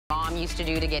Mom used to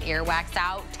do to get earwax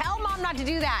out. Tell Mom not to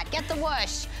do that. Get the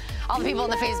whoosh. All the people in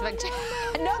the Facebook chat.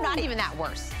 No, not even that.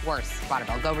 Worse.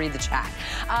 Waterbell, go read the chat.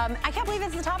 I can't believe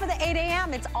it's the top of the 8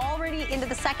 a.m. It's already into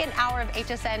the second hour of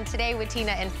HSN Today with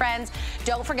Tina and friends.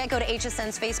 Don't forget, go to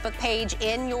HSN's Facebook page.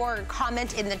 In your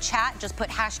comment in the chat, just put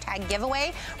hashtag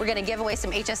giveaway. We're going to give away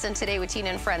some HSN Today with Tina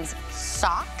and friends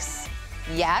socks.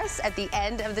 Yes, at the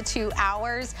end of the 2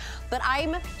 hours. But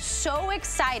I'm so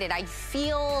excited. I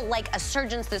feel like a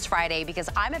surgeon this Friday because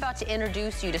I'm about to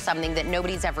introduce you to something that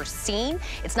nobody's ever seen.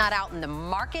 It's not out in the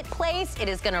marketplace. It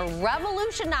is going to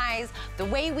revolutionize the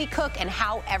way we cook and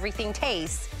how everything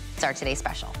tastes. It's our Today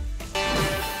Special.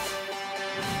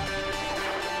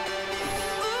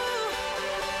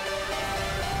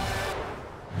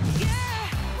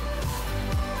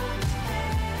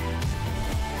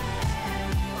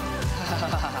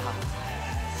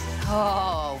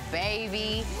 Oh,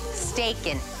 baby, steak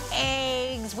and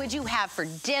eggs. What'd you have for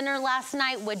dinner last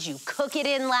night? What'd you cook it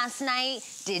in last night?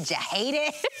 Did you hate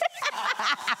it?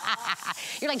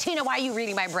 You're like, Tina, why are you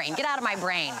reading my brain? Get out of my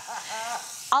brain.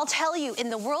 I'll tell you, in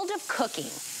the world of cooking,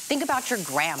 think about your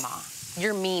grandma,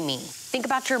 your Mimi. Think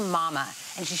about your mama.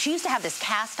 And she used to have this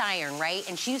cast iron, right?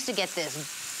 And she used to get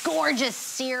this gorgeous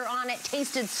sear on it,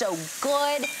 tasted so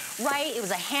good, right? It was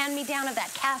a hand-me-down of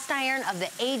that cast iron of the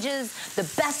ages. The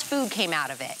best food came out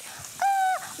of it.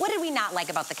 What did we not like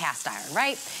about the cast iron,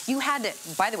 right? You had to,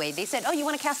 by the way, they said, oh, you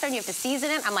want a cast iron, you have to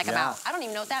season it? I'm like, I don't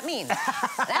even know what that means.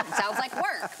 That sounds like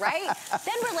work, right?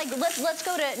 Then we're like, let's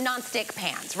go to non-stick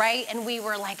pans, right? And we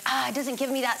were like, it doesn't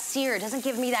give me that sear, it doesn't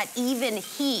give me that even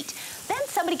heat. Then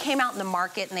somebody came out in the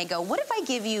market and they go, what if I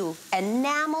give you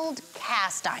enameled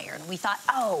cast iron? We thought,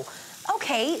 oh,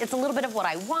 okay, it's a little bit of what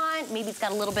I want, maybe it's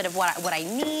got a little bit of what I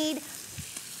need.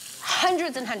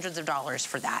 Hundreds and hundreds of dollars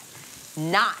for that.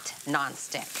 Not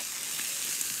non-stick.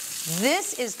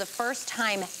 This is the first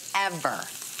time ever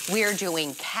we're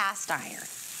doing cast iron.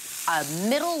 A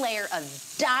middle layer of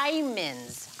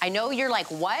diamonds. I know you're like,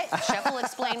 what? Chef will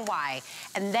explain why.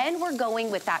 And then we're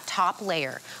going with that top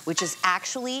layer, which is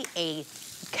actually a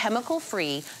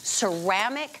chemical-free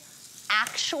ceramic,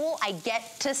 actual, I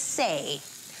get to say,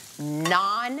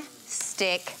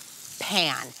 non-stick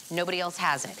pan. Nobody else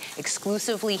has it.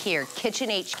 Exclusively here. Kitchen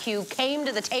HQ came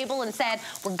to the table and said,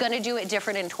 we're gonna do it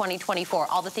different in 2024.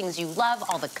 All the things you love,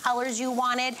 all the colors you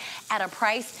wanted at a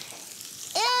price.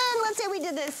 And let's say we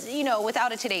did this, you know,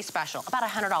 without a Today Special, about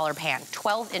 $100 pan,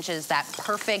 12 inches, that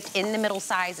perfect in the middle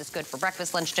size. It's good for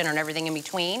breakfast, lunch, dinner, and everything in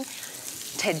between.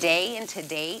 Today and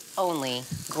today only,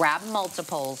 grab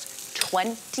multiples,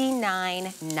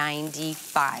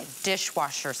 $29.95.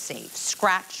 Dishwasher safe,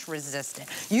 scratch resistant.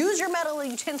 Use your metal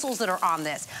utensils that are on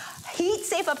this. Heat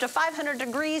safe up to 500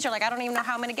 degrees. You're like, I don't even know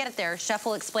how I'm gonna get it there. Chef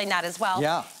will explain that as well.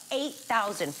 Yeah.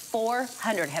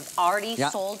 8,400 have already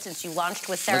sold since you launched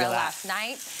with Sarah last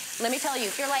night. Let me tell you,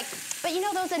 if you're like, but you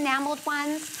know those enameled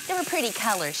ones? They were pretty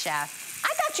colors, Chef.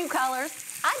 I got you colors.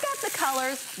 I got the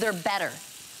colors. They're better.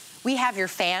 We have your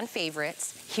fan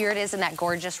favorites. Here it is in that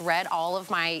gorgeous red. All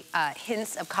of my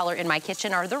hints of color in my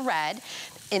kitchen are the red.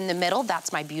 In the middle,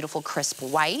 that's my beautiful crisp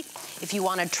white. If you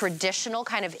want a traditional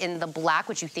kind of in the black,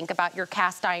 which you think about your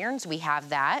cast irons, we have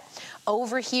that.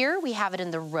 Over here, we have it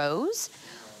in the rose.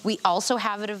 We also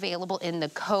have it available in the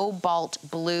cobalt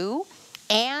blue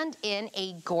and in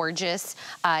a gorgeous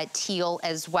teal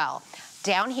as well.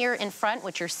 Down here in front,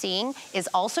 what you're seeing is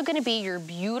also gonna be your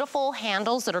beautiful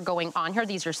handles that are going on here.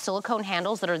 These are silicone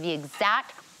handles that are the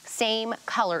exact same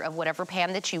color of whatever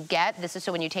pan that you get. This is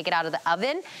so when you take it out of the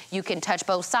oven, you can touch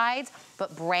both sides,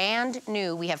 but brand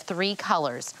new, we have 3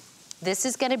 colors. This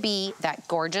is gonna be that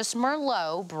gorgeous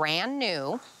Merlot, brand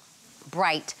new,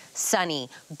 bright,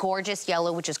 sunny, gorgeous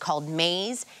yellow, which is called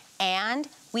maize, and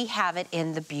we have it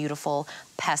in the beautiful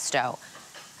pesto.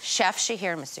 Chef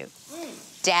Shahir Masood,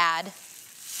 Dad,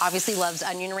 obviously loves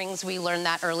onion rings. We learned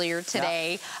that earlier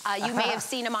today. You may have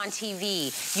seen him on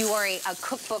TV. You are a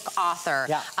cookbook author.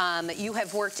 You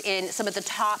have worked in some of the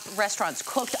top restaurants,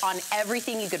 cooked on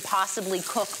everything you could possibly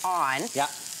cook on.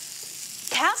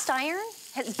 Cast iron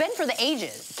has been for the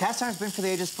ages. Cast iron's been for the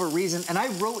ages for a reason, and I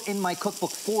wrote in my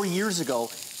cookbook 4 years ago,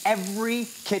 every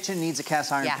kitchen needs a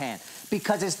cast iron pan,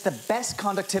 because it's the best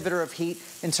conductivator of heat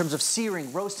in terms of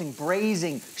searing, roasting,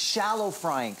 braising, shallow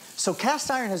frying. So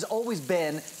cast iron has always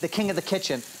been the king of the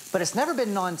kitchen, but it's never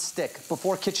been non-stick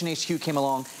before Kitchen HQ came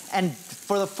along. And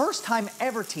for the first time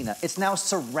ever, Tina, it's now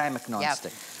ceramic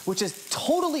non-stick, which is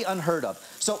totally unheard of.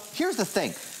 So here's the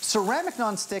thing. Ceramic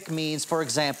non-stick means, for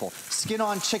example,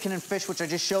 skin-on chicken and fish, which I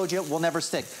just showed you, will never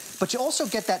stick. But you also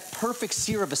get that perfect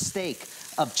sear of a steak,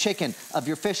 of chicken, of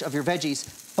your fish, of your veggies,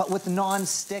 but with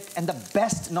non-stick, and the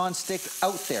best non-stick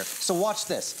out there. So watch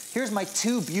this. Here's my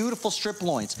 2 beautiful strip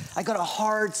loins. I got a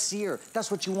hard sear. That's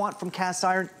what you want from cast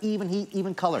iron, even heat,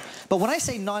 even color. But when I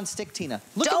say non-stick, Tina,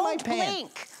 look at my pan. Don't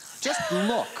blink. Just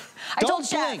look. I told Don't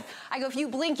blink. Chef, I go, if you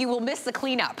blink, you will miss the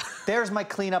cleanup. There's my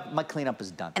cleanup. My cleanup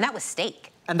is done. And that was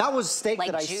steak. And that was steak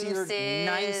like that I juices. seared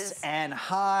nice and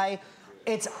high.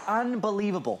 It's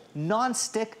unbelievable.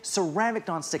 Non-stick, ceramic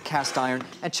non-stick cast iron.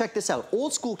 And check this out.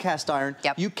 Old school cast iron,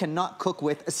 you cannot cook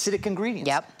with acidic ingredients.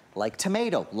 Like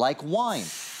tomato, like wine.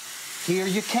 Here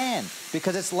you can,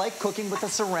 because it's like cooking with a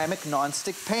ceramic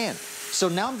non-stick pan. So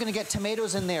now I'm gonna get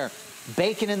tomatoes in there,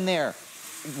 bacon in there,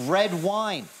 red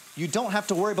wine. You don't have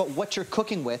to worry about what you're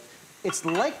cooking with. It's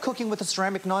like cooking with a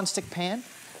ceramic non-stick pan,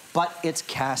 but it's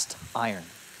cast iron.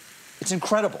 It's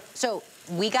incredible. So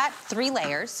we got 3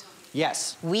 layers.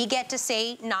 Yes. We get to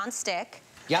say non-stick.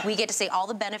 Yep. We get to say all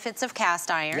the benefits of cast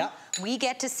iron. Yep. We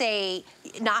get to say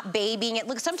not babying it.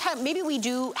 Look, sometimes maybe we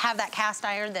do have that cast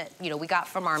iron that, you know, we got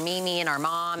from our Mimi and our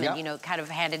mom and, you know, kind of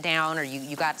handed down, or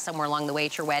you got somewhere along the way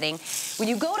at your wedding. When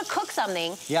you go to cook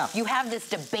something, you have this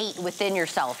debate within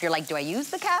yourself. You're like, do I use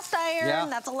the cast iron?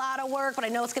 That's a lot of work, but I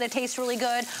know it's gonna taste really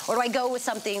good. Or do I go with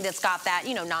something that's got that,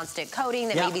 you know, non-stick coating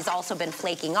that maybe's also been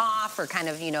flaking off or kind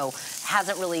of, you know,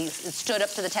 hasn't really stood up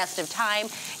to the test of time?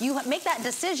 You make that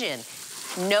decision.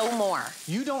 No more.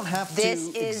 You don't have to. This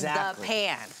is the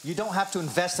pan. You don't have to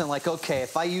invest in, like, okay,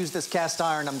 if I use this cast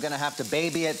iron, I'm gonna have to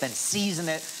baby it, then season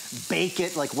it, bake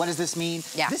it. Like, what does this mean?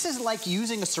 This is like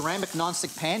using a ceramic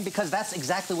nonstick pan, because that's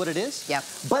exactly what it is.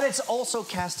 But it's also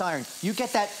cast iron. You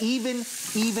get that even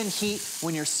heat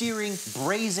when you're searing,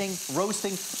 braising,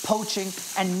 roasting, poaching,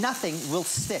 and nothing will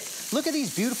stick. Look at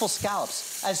these beautiful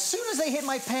scallops. As soon as they hit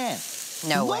my pan,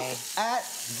 look at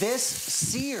this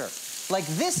sear. Like,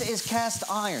 this is cast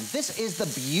iron. This is the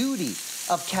beauty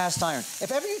of cast iron. If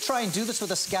ever you try and do this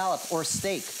with a scallop or a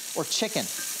steak or chicken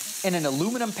in an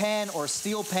aluminum pan or a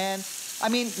steel pan, I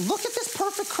mean, look at this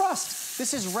perfect crust.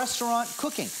 This is restaurant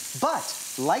cooking. But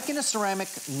like in a ceramic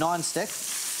non-stick,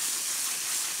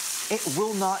 it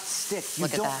will not stick. You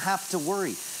don't have to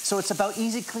worry. So it's about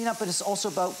easy cleanup, but it's also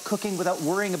about cooking without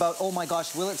worrying about, oh my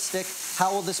gosh, will it stick?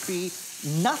 How will this be?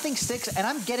 Nothing sticks, and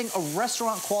I'm getting a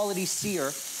restaurant quality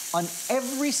sear on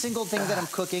every single thing that I'm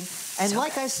cooking. And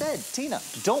like I said, Tina,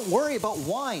 don't worry about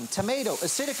wine, tomato,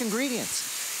 acidic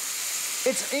ingredients.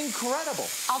 It's incredible.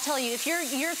 I'll tell you, if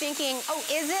you're thinking, oh,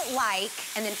 is it like,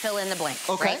 and then fill in the blank,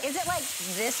 right? Is it like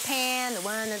this pan, the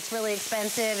one that's really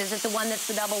expensive? Is it the one that's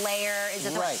the double layer? Is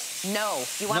it the No.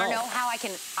 You want to know how I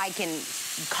can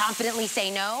confidently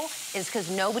say no? Is because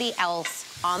nobody else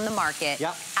on the market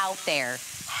out there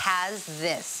has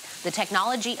this. The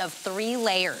technology of 3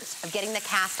 layers of getting the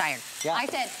cast iron. I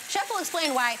said, Chef will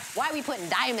explain why we putting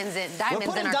diamonds in our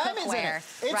cookware.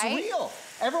 It's real.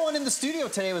 Everyone in the studio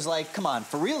today was like, come on,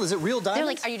 for real? Is it real diamonds? They're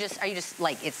like, are you just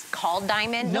like, it's called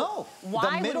diamond? No.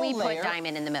 Why would we put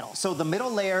diamond in the middle? So the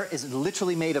middle layer is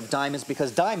literally made of diamonds,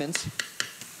 because diamonds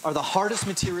are the hardest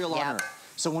material on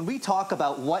Earth. So when we talk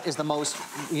about what is the most,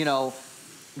 you know,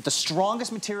 the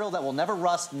strongest material that will never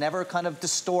rust, never kind of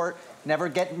distort, never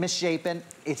get misshapen,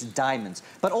 it's diamonds.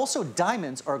 But also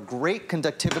diamonds are a great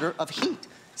conductivator of heat,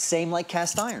 same like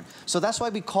cast iron. So that's why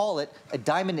we call it a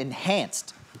diamond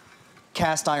enhanced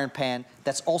cast iron pan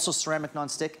that's also ceramic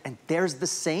nonstick. And there's the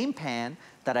same pan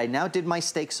that I now did my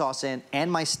steak sauce in and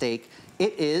my steak.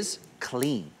 It is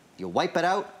clean. You wipe it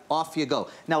out, off you go.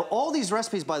 Now, all these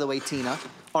recipes, by the way, Tina,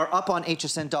 are up on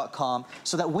hsn.com,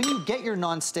 so that when you get your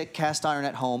non-stick cast iron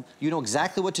at home, you know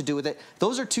exactly what to do with it.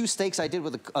 Those are 2 steaks I did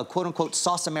with a quote-unquote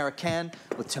sauce Americaine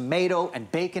with tomato and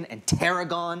bacon and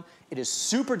tarragon. It is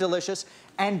super delicious,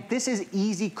 and this is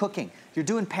easy cooking. You're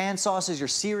doing pan sauces, you're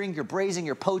searing, you're braising,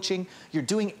 you're poaching, you're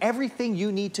doing everything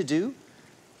you need to do,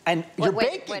 and you're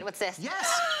baking. Wait, what's this?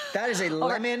 Yes, that is a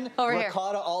lemon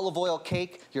ricotta olive oil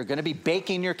cake. You're gonna be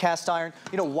baking your cast iron.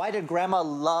 You know, why did Grandma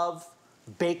love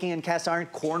baking in cast iron?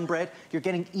 Cornbread. You're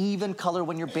getting even color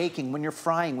when you're baking, when you're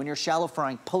frying, when you're shallow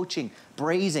frying, poaching,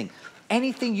 braising.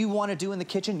 Anything you want to do in the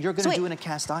kitchen, you're going to do in a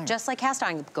cast iron. Just like cast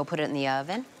iron, go put it in the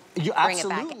oven. Bring it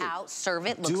back out, serve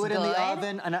it, looks good. Do it in the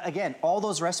oven. And again, all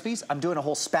those recipes, I'm doing a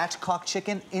whole spatchcock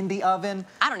chicken in the oven.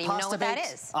 I don't even know what that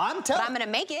is. I'm telling you. But I'm going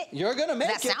to make it. You're going to make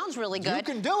it. That sounds really good. You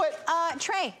can do it.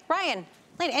 Trey, Ryan,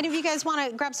 any of you guys want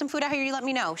to grab some food out here? You let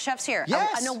me know. Chef's here.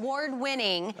 Yes. An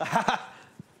award-winning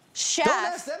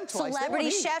chef, celebrity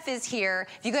chef is here.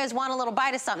 If you guys want a little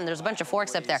bite of something, there's a bunch of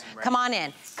forks up there. Come on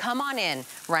in. Come on in,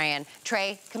 Ryan.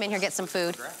 Trey, come in here, get some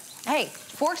food. Hey,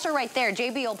 forks are right there.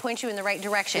 JB will point you in the right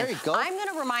direction. There you go. I'm going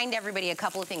to remind everybody a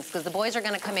couple of things, because the boys are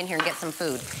going to come in here and get some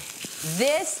food.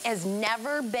 This has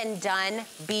never been done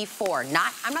before.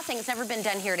 I'm not saying it's never been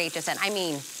done here at HSN. I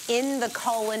mean, in the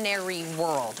culinary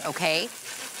world, okay?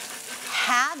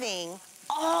 Having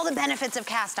all the benefits of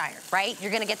cast iron, right?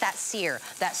 You're gonna get that sear,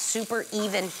 that super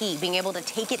even heat, being able to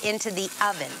take it into the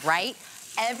oven, right?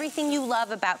 Everything you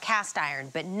love about cast iron,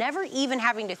 but never even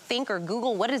having to think or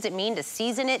Google what does it mean to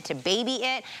season it, to baby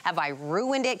it? Have I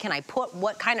ruined it? Can I put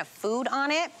what kind of food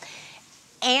on it?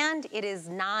 And it is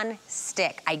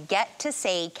non-stick. I get to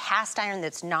say cast iron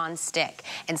that's non-stick.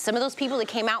 And some of those people that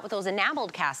came out with those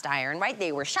enameled cast iron, right?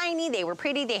 They were shiny, they were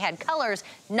pretty, they had colors,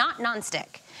 not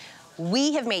non-stick.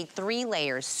 We have made 3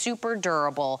 layers, super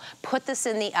durable. Put this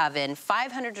in the oven,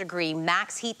 500-degree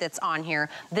max heat that's on here.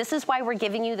 This is why we're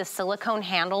giving you the silicone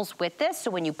handles with this. So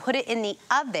when you put it in the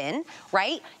oven,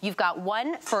 right, you've got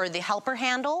one for the helper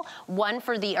handle, one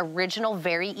for the original,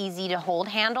 very easy to hold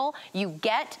handle. You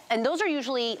get, and those are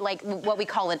usually like what we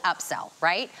call an upsell,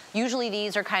 right? Usually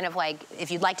these are kind of like,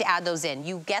 if you'd like to add those in,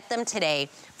 you get them today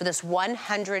for this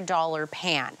 $100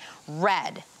 pan.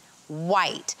 Red,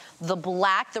 white, the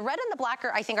black. The red and the black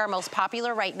are, I think, our most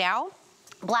popular right now.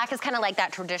 Black is kind of like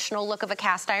that traditional look of a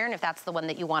cast iron, if that's the one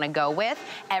that you want to go with.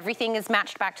 Everything is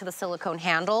matched back to the silicone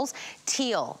handles.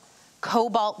 Teal,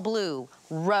 cobalt blue,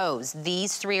 rose.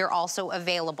 These 3 are also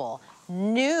available.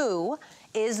 New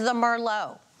is the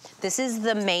Merlot. This is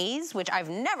the maize, which I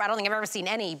don't think I've ever seen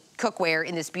any cookware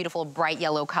in this beautiful bright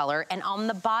yellow color. And on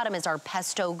the bottom is our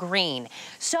pesto green.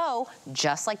 So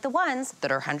just like the ones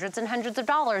that are hundreds and hundreds of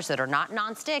dollars that are not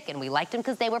non-stick, and we liked them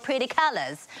because they were pretty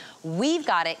colors, we've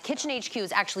got it. Kitchen HQ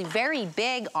is actually very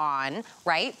big on,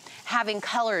 right, having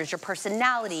colors, your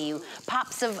personality,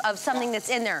 pops of something that's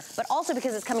in there. But also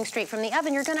because it's coming straight from the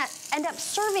oven, you're gonna end up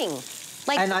serving.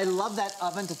 And I love that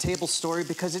oven to table story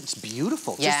because it's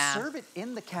beautiful. Yeah. Just serve it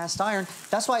in the cast iron.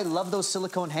 That's why I love those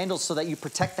silicone handles, so that you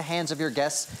protect the hands of your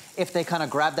guests if they kind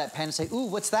of grab that pan and say, ooh,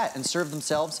 what's that? And serve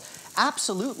themselves.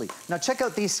 Absolutely. Now check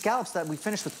out these scallops that we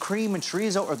finished with cream and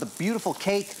chorizo, or the beautiful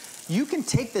cake. You can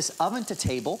take this oven to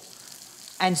table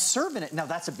and serve in it. Now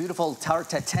that's a beautiful tarte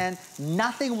tatin.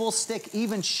 Nothing will stick,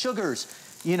 even sugars.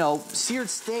 You know, seared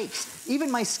steaks.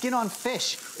 Even my skin on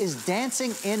fish is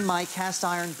dancing in my cast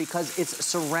iron because it's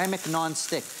ceramic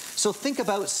non-stick. So think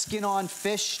about skin on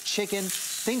fish, chicken,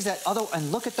 things that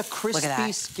and look at the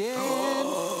crispy skin.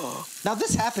 Now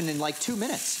this happened in like 2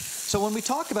 minutes. So when we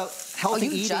talk about healthy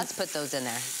eating. You just put those in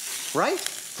there. Right?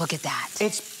 Look at that.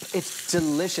 It's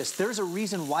delicious. There's a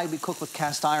reason why we cook with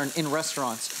cast iron in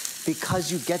restaurants,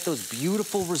 because you get those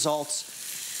beautiful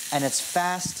results, and it's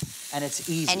fast, and it's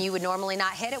easy. And you would normally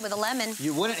not hit it with a lemon.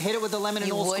 You wouldn't hit it with a lemon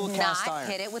in old school cast iron. You would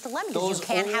not hit it with a lemon because you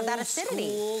can't have that acidity.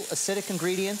 Those acidic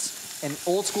ingredients and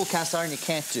old school cast iron you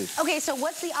can't do. Okay, so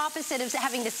what's the opposite of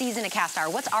having to season a cast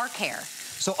iron? What's our care?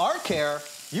 So our care,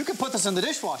 you can put this in the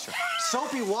dishwasher.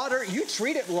 Soapy water, you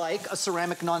treat it like a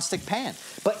ceramic nonstick pan,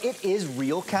 but it is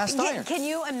real cast iron. Can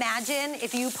you imagine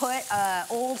if you put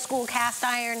old school cast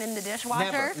iron in the dishwasher?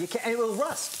 Never. You can't. It will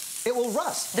rust. It will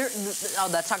rust.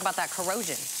 Let's talk about that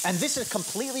corrosion. And this is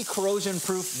completely corrosion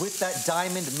proof with that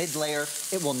diamond mid layer.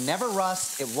 It will never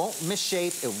rust. It won't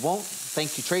misshape. It won't,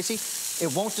 thank you, Tracy.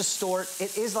 It won't distort.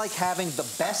 It is like having the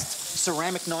best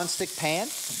ceramic nonstick pan.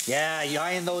 Yeah, you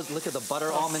eyeing those. Look at the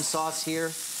butter almond sauce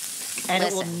here. And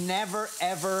it will never,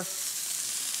 ever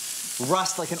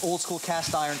rust like an old school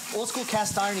cast iron. Old school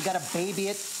cast iron, you gotta baby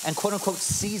it and quote unquote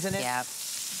season it. Yep.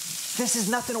 This is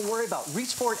nothing to worry about.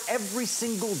 Reach for it every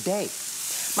single day.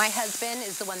 My husband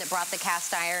is the one that brought the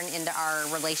cast iron into our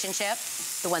relationship.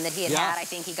 The one that he had, I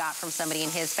think he got from somebody in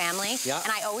his family. Yeah.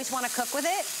 And I always want to cook with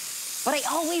it, but I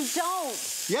always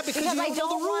don't. Yeah, because you don't know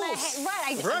the rules.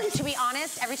 Right. To be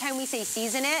honest, every time we say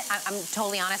season it, I'm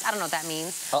totally honest, I don't know what that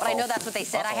means. But I know that's what they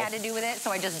said I had to do with it,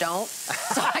 so I just don't.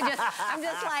 So I'm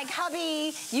just like,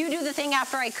 hubby, you do the thing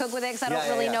after I cook with it, because I don't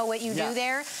really know what you do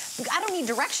there. I don't need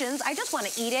directions. I just want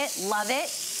to eat it, love it.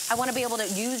 I want to be able to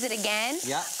use it again.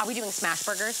 Yeah. Are we doing smash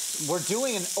burgers? We're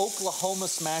doing an Oklahoma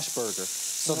smash burger.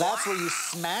 So that's where you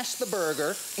smash the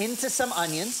burger into some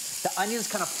onions. The onions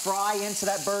kind of fry into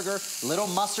that burger. Little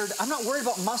mustard. I'm not worried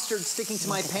about mustard sticking to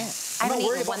my pan. I'm not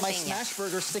worried about my smash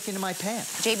burger sticking to my pan.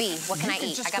 JB, what can I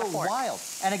eat? I got a fork. Wild.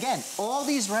 And again, all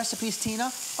these recipes,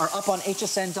 Tina, are up on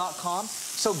hsn.com.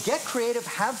 So get creative,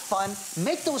 have fun,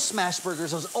 make those smash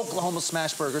burgers, those Oklahoma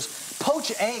smash burgers.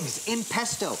 Poach eggs in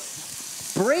pesto.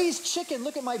 Braised chicken,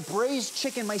 look at my braised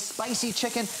chicken, my spicy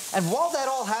chicken. And while that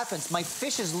all happens, my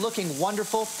fish is looking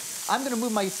wonderful. I'm gonna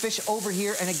move my fish over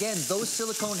here. And again, those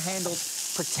silicone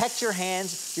handles protect your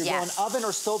hands. You're going oven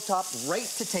or stovetop right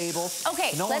to table.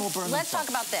 Okay, no one will burn let's talk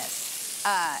about this.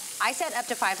 I said up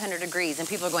to 500 degrees, and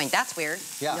people are going, that's weird.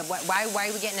 Yeah. Why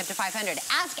are we getting up to 500?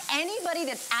 Ask anybody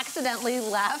that's accidentally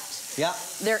left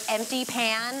their empty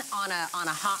pan on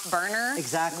a hot burner.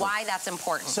 Exactly. Why that's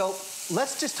important. So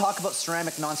let's just talk about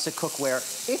ceramic nonstick cookware.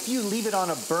 If you leave it on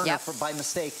a burner by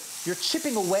mistake, you're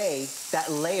chipping away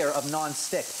that layer of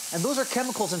nonstick. And those are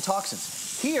chemicals and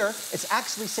toxins. Here, it's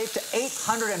actually safe to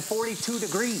 842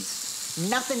 degrees.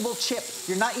 Nothing will chip.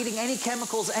 You're not eating any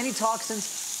chemicals, any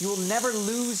toxins. You will never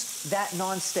lose that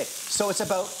nonstick. So it's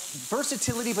about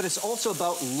versatility, but it's also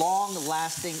about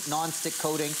long-lasting nonstick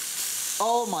coating.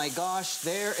 Oh my gosh,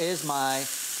 there is my...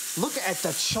 Look at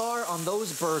the char on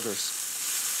those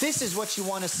burgers. This is what you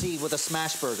want to see with a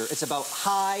smash burger. It's about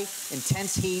high,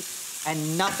 intense heat,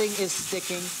 and nothing is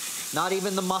sticking. Not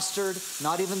even the mustard,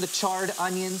 not even the charred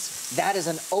onions. That is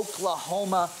an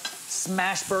Oklahoma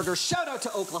smash burger. Shout out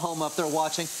to Oklahoma if they're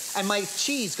watching. And my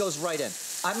cheese goes right in.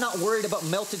 I'm not worried about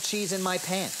melted cheese in my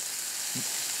pan.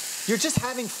 You're just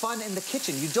having fun in the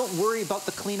kitchen. You don't worry about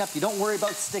the cleanup. You don't worry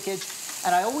about stickage.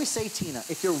 And I always say, Tina,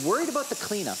 if you're worried about the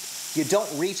cleanup, you don't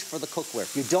reach for the cookware.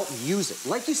 You don't use it.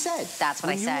 Like you said. That's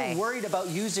what I say. When you were worried about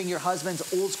using your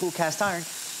husband's old school cast iron,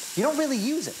 you don't really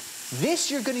use it.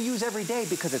 This you're going to use every day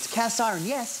because it's cast iron,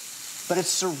 yes, but it's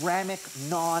ceramic,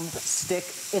 non-stick.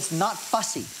 It's not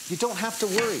fussy. You don't have to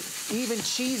worry. Even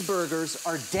cheeseburgers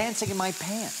are dancing in my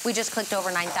pan. We just clicked over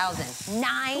 9,000.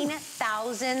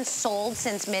 9,000 sold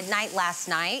since midnight last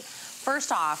night.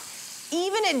 First off,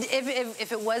 even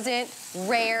if it wasn't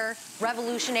rare,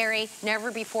 revolutionary,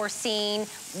 never before seen,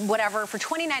 whatever, for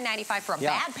 $29.95 for a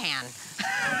bad pan,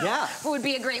 it would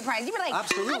be a great price. You'd be like,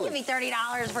 I'll give me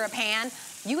 $30 for a pan.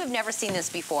 You have never seen this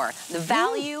before. The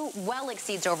value well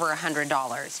exceeds over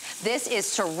 $100. This is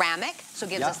ceramic, so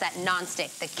it gives us that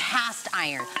nonstick, the cast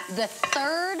iron, the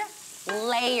third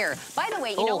layer. By the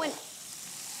way, you know when...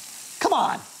 Come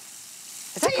on.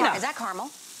 Is that caramel?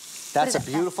 That's a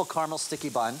beautiful caramel sticky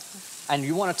bun. And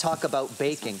you want to talk about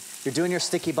baking. You're doing your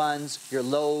sticky buns, your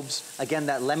loaves, again,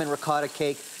 that lemon ricotta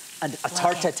cake, a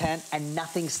tarte tatin, and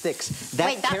nothing sticks.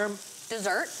 Wait,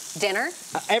 dessert, dinner,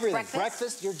 everything.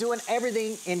 Breakfast, you're doing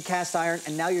everything in cast iron,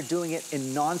 and now you're doing it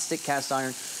in non-stick cast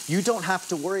iron. You don't have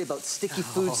to worry about sticky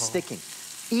food sticking.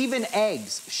 Even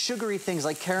eggs, sugary things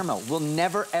like caramel will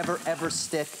never, ever, ever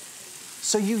stick.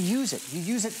 So you use it. You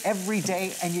use it every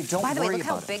day, and you don't worry about it. By the way, look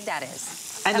how big that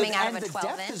is. And coming out of a 12-inch. The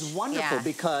depth is wonderful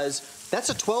because that's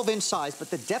a 12-inch size,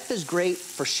 but the depth is great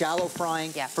for shallow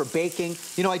frying, for baking.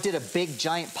 You know, I did a big,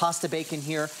 giant pasta bake in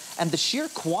here, and the sheer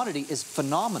quantity is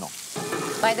phenomenal.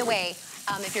 By the way,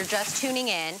 if you're just tuning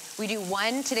in, we do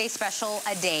one Today Special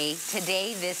a day.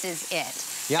 Today, this is it.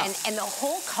 Yeah. And the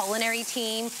whole culinary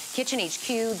team, Kitchen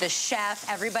HQ, the chef,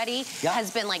 everybody has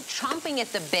been like chomping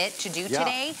at the bit to do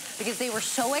today because they were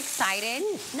so excited,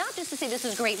 not just to say this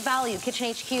is great value,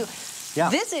 Kitchen HQ.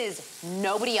 This is,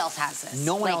 nobody else has this.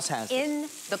 No one else has in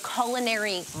the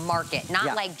culinary market,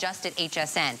 not like just at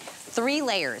HSN. 3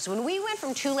 layers. When we went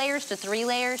from 2 layers to 3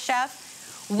 layers,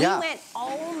 Chef, we went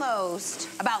almost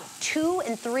about 2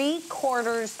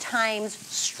 3/4 times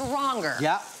stronger.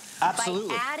 Absolutely.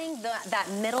 By adding that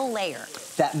middle layer.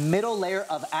 That middle layer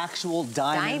of actual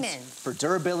diamonds. For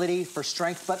durability, for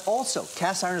strength, but also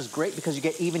cast iron is great because you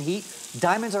get even heat.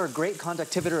 Diamonds are a great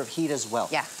conductivator of heat as well.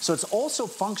 So it's also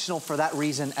functional for that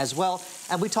reason as well.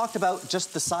 And we talked about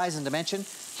just the size and dimension.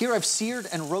 Here I've seared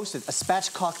and roasted a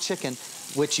spatchcock chicken,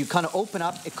 which you kind of open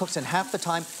up, it cooks in half the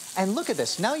time. And look at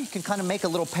this, now you can kind of make a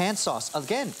little pan sauce.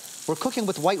 Again, we're cooking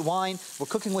with white wine, we're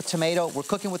cooking with tomato, we're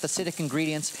cooking with acidic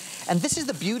ingredients. And this is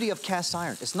the beauty of cast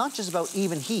iron. It's not just about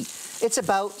even heat. It's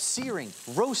about searing,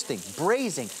 roasting,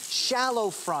 braising, shallow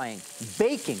frying,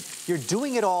 baking. You're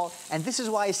doing it all, and this is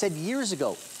why I said years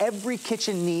ago, every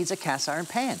kitchen needs a cast iron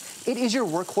pan. It is your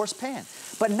workhorse pan.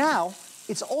 But now,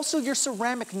 it's also your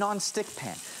ceramic non-stick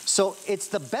pan. So it's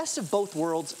the best of both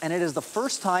worlds, and it is the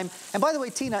first time. And by the way,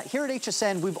 Tina, here at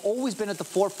HSN, we've always been at the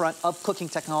forefront of cooking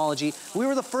technology. We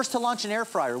were the first to launch an air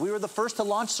fryer. We were the first to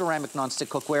launch ceramic non-stick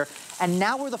cookware. And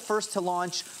now we're the first to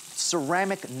launch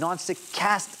ceramic non-stick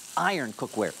cast iron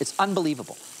cookware. It's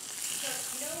unbelievable.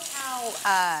 So you know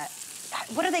how,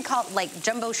 what do they call it? Like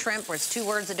jumbo shrimp, where it's 2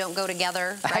 words that don't go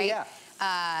together, right?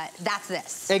 That's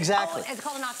this. Exactly. Oh, it's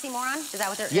called an oxymoron? Is that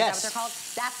what they're called?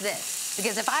 That's this.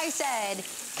 Because if I said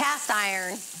cast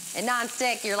iron and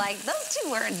non-stick, you're like, those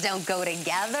 2 words don't go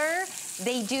together.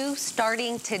 They do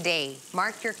starting today.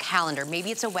 Mark your calendar.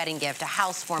 Maybe it's a wedding gift, a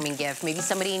housewarming gift. Maybe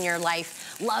somebody in your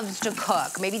life loves to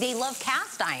cook. Maybe they love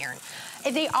cast iron.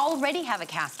 If they already have a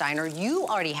cast iron or you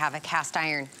already have a cast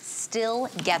iron, still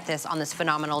get this on this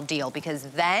phenomenal deal, because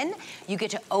then you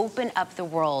get to open up the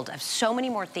world of so many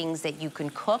more things that you can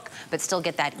cook, but still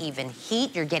get that even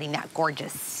heat. You're getting that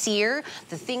gorgeous sear.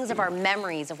 The things of our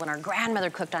memories of when our grandmother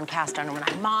cooked on cast iron, or when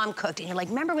our mom cooked, and you're like,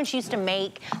 remember when she used to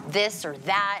make this or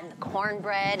that, and the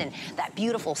cornbread, and that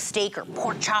beautiful steak or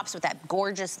pork chops with that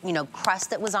gorgeous, you know,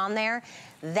 crust that was on there?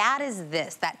 That is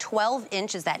this. That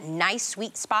 12-inch is that nice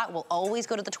sweet spot. We'll always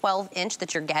go to the 12-inch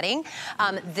that you're getting.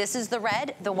 This is the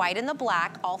red, the white, and the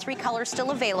black. All three colors still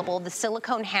available. The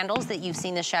silicone handles that you've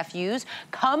seen the chef use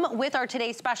come with our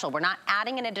today's special. We're not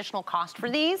adding an additional cost for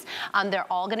these. They're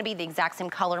all gonna be the exact same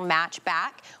color match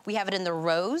back. We have it in the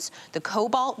rose, the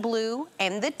cobalt blue,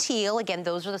 and the teal. Again,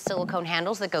 those are the silicone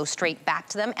handles that go straight back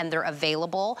to them, and they're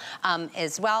available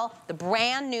as well. The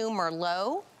brand new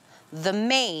Merlot, the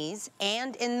maize,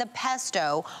 and in the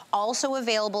pesto, also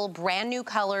available, brand new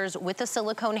colors with the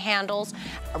silicone handles.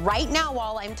 Right now,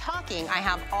 while I'm talking, I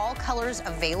have all colors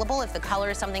available if the color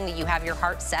is something that you have your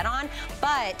heart set on,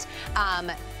 but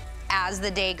as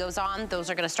the day goes on, those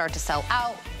are gonna start to sell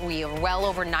out. We are well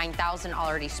over 9,000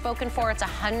 already spoken for. It's a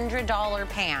 $100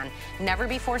 pan, never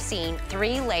before seen,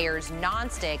 3 layers,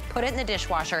 non-stick, put it in the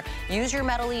dishwasher, use your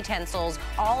metal utensils,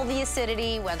 all the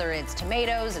acidity, whether it's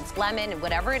tomatoes, it's lemon,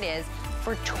 whatever it is,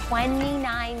 for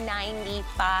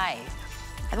 $29.95.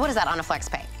 And what is that on a flex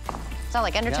pay? Is that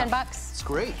like under 10 bucks? It's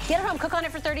great. Get it home, cook on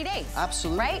it for 30 days.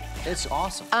 Absolutely. Right? It's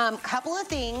awesome. Couple of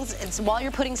things. It's while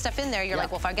you're putting stuff in there, you're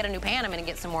like, well, if I get a new pan, I'm gonna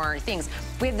get some more things.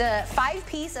 We have the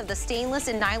 5-piece of the stainless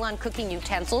and nylon cooking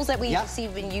utensils that we see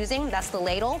you've been using. That's the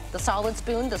ladle, the solid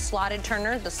spoon, the slotted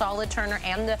turner, the solid turner,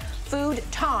 and the food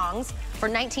tongs for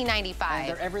 $19.95. And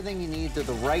they're everything you need. They're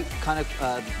the right kind of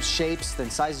shapes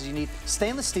and sizes you need.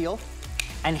 Stainless steel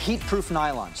and heat-proof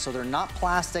nylon. So they're not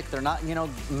plastic, they're not, you know,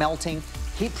 melting.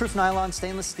 Heat-proof nylon,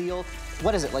 stainless steel.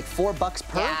 What is it, like $4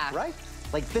 per, right?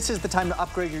 Like, this is the time to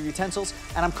upgrade your utensils,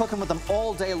 and I'm cooking with them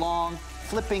all day long,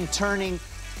 flipping, turning,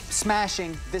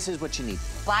 smashing. This is what you need.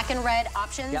 Black and red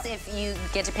options if you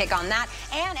get to pick on that.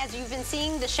 And as you've been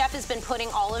seeing, the chef has been putting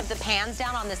all of the pans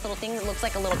down on this little thing that looks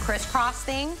like a little crisscross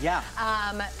thing.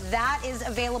 That is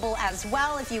available as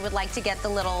well if you would like to get the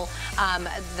little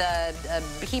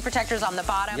heat protectors on the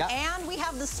bottom. And we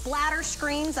have the splatter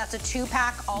screens. That's a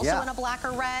 2-pack, also in a black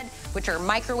or red, which are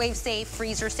microwave safe,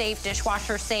 freezer safe,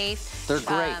 dishwasher safe. They're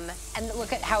great. And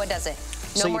look at how it does it.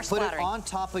 So you put it on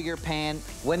top of your pan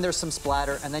when there's some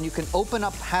splatter, and then you can open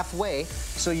up halfway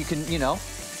so you can, you know,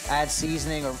 add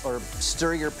seasoning or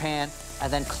stir your pan and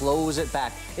then close it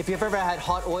back. If you've ever had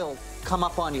hot oil come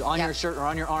up on you, on your shirt or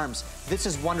on your arms, this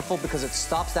is wonderful because it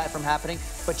stops that from happening,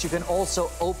 but you can also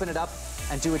open it up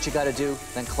and do what you gotta do,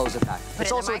 then close it back.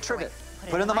 It's also a trivet.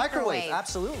 Put it in the microwave,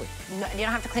 absolutely. No, you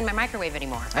don't have to clean my microwave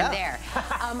anymore. I'm there.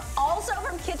 Also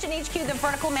from Kitchen HQ, the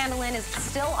vertical mandolin is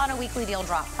still on a weekly deal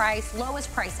drop price.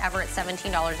 Lowest price ever at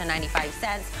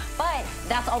 $17.95. But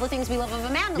that's all the things we love of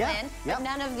a mandolin. But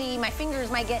none of my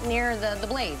fingers might get near the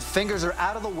blades. Fingers are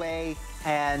out of the way.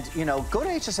 And, you know, go to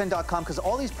hsn.com because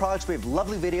all these products, we have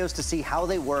lovely videos to see how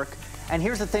they work. And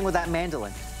here's the thing with that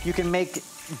mandolin. You can make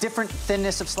different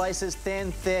thinness of slices,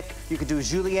 thin, thick. You could do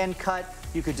julienne cut.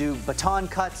 You could do baton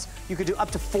cuts. You could do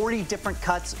up to 40 different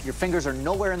cuts. Your fingers are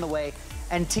nowhere in the way.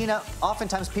 And Tina,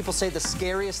 oftentimes people say the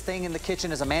scariest thing in the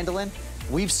kitchen is a mandolin.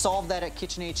 We've solved that at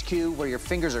Kitchen HQ where your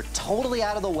fingers are totally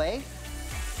out of the way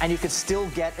and you could still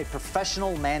get a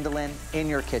professional mandolin in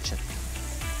your kitchen.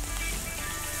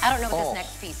 I don't know what this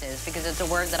next piece is because it's a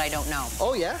word that I don't know.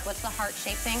 Oh, yeah? What's the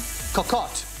heart-shaped thing?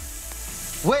 Cocotte.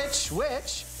 Which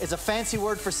is a fancy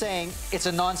word for saying it's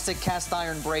a non-stick cast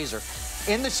iron brazier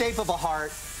in the shape of a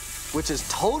heart, which is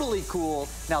totally cool.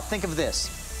 Now think of this.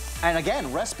 And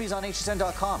again, recipes on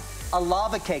hsn.com. A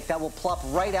lava cake that will plop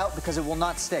right out because it will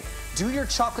not stick. Do your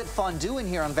chocolate fondue in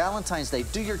here on Valentine's Day.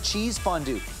 Do your cheese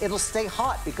fondue. It'll stay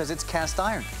hot because it's cast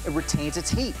iron. It retains its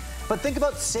heat. But think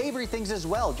about savory things as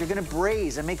well. You're gonna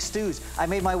braise and make stews. I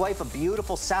made my wife a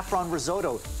beautiful saffron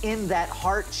risotto in that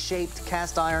heart-shaped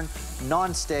cast iron,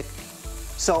 non-stick.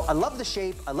 So I love the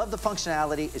shape, I love the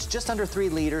functionality. It's just under 3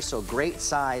 liters, so great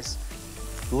size.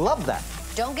 Love that.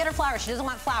 Don't get her flowers, she doesn't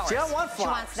want flowers. She don't want flowers. She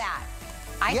wants that.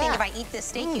 I think if I eat this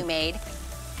steak you made,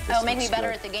 it'll make me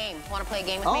better at the game. Want to play a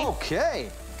game with me? Okay.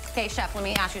 Okay, chef, let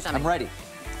me ask you something. I'm ready.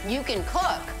 You can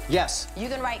cook. Yes. You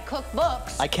can write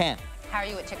cookbooks. I can. How are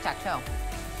you at tic-tac-toe?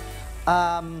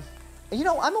 You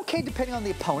know, I'm okay depending on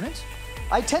the opponent.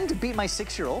 I tend to beat my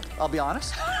 6-year-old, I'll be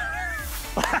honest.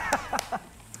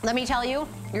 Let me tell you,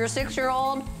 your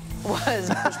 6-year-old was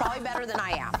probably better than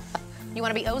I am. You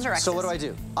want to be O's or X's? So what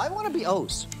do? I want to be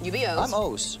O's. You be O's. I'm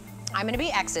O's. I'm going to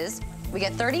be X's. We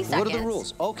get 30 seconds. What are the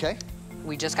rules? Okay.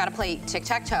 We just got to play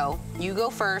tic-tac-toe. You go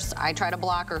first. I try to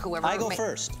block, or whoever. I go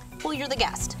first. Well, you're the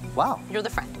guest. Wow. You're the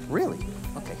friend. Really?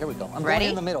 Okay, here we go. I'm ready going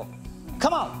in the middle.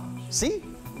 Come on. See?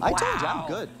 I told you I'm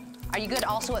good. Are you good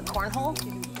also at cornhole?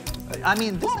 I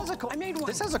mean,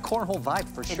 this has a cornhole vibe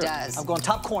for sure. It does. I'm going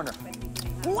top corner.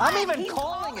 What? I'm even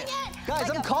calling it. Guys,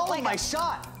 I'm calling my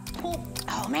shot.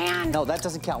 Oh, man. No, that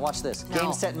doesn't count. Watch this. No.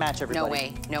 Game, set, match, everybody. No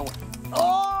way. No way.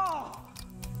 Oh!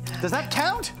 Does that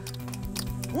count?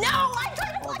 No, I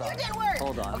tried to block. It didn't work.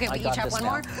 Hold on. Okay, we each have one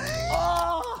more.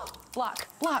 Oh! Block.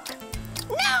 No!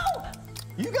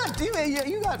 You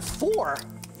got 4.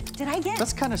 Did I get?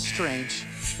 That's kind of strange.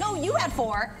 No, you had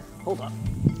 4. Hold on.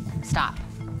 Stop.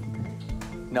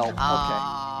 No. Okay.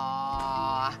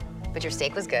 But your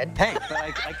steak was good. Hey, but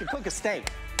I could cook a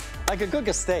steak. I could cook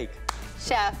a steak.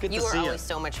 Chef, you were always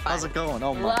so much fun. How's it going?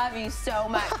 Oh, my. Love you so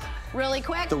much. Really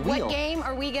quick, what game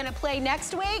are we going to play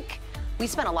next week? We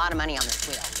spent a lot of money on this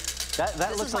wheel.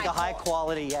 That looks like a high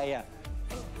quality, yeah.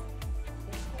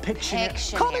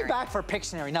 Pictionary. Call me back for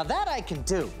Pictionary. Now that I can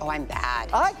do. Oh, I'm bad.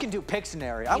 I can do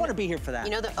Pictionary. I want to be here for that.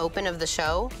 You know the open of the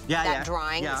show? Yeah, that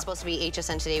drawing, it's supposed to be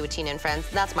HSN Today with Tina and Friends.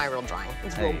 That's my real drawing.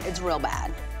 It's real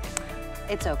bad.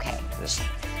 It's okay.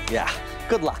 Yeah,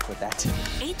 good luck with that.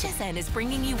 HSN is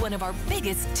bringing you one of our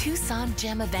biggest Tucson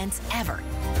Gem events ever.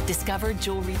 Discover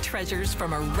jewelry treasures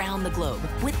from around the globe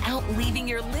without leaving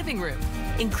your living room,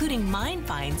 including mine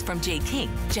finds from Jay King,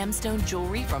 gemstone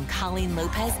jewelry from Colleen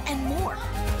Lopez, and more.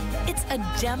 It's a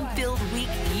gem-filled week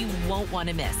you won't want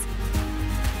to miss.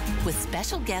 With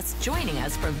special guests joining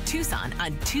us from Tucson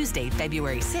on Tuesday,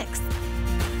 February 6th.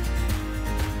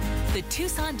 The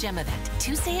Tucson Gem Event,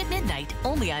 Tuesday at midnight,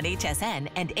 only on HSN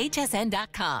and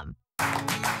hsn.com.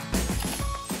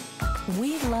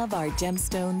 We love our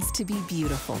gemstones to be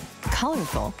beautiful,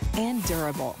 colorful, and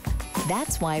durable.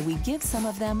 That's why we give some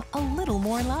of them a little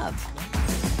more love.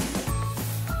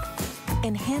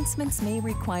 Enhancements may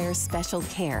require special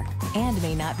care and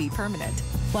may not be permanent,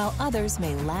 while others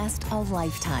may last a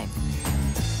lifetime.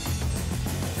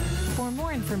 For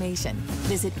more information,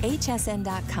 visit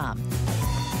hsn.com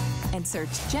and search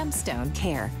Gemstone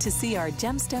Care to see our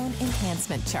gemstone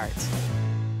enhancement chart.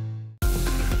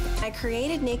 I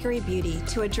created Nakery Beauty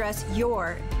to address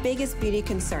your biggest beauty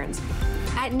concerns.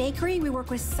 At Nakery, we work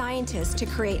with scientists to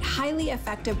create highly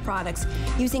effective products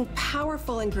using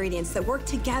powerful ingredients that work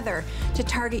together to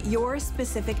target your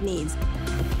specific needs.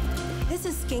 This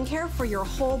is skincare for your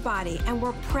whole body, and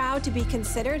we're proud to be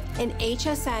considered an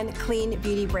HSN Clean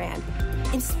Beauty brand.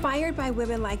 Inspired by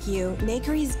women like you,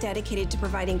 Nakery is dedicated to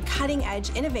providing cutting-edge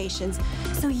innovations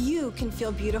so you can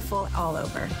feel beautiful all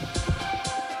over.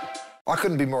 I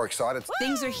couldn't be more excited.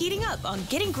 Things are heating up on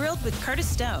Getting Grilled with Curtis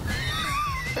Stone.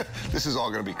 This is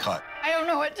all going to be cut. I don't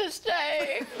know what to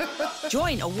say.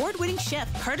 Join award-winning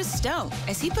chef Curtis Stone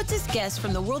as he puts his guests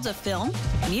from the worlds of film,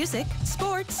 music,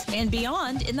 sports, and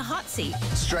beyond in the hot seat.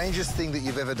 Strangest thing that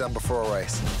you've ever done before a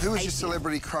race. Who was your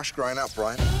celebrity crush growing up,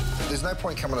 Brian? There's no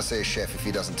point coming to see a chef if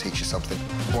he doesn't teach you something.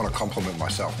 I want to compliment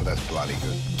myself, but that's bloody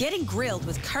good. Getting Grilled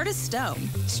with Curtis Stone.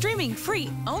 Streaming free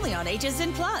only on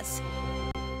HSN Plus.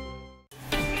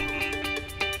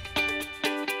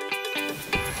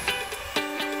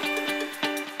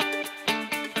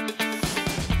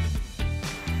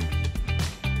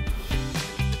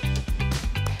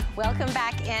 Welcome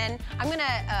back in. I'm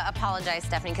gonna apologize,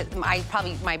 Stephanie, because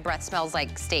my breath smells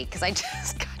like steak because I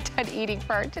just got done eating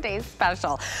for today's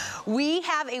special. We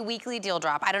have a weekly deal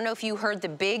drop. I don't know if you heard the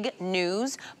big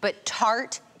news, but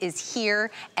Tarte is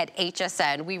here at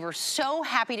HSN. We were so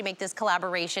happy to make this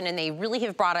collaboration, and they really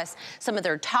have brought us some of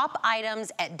their top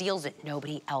items at deals that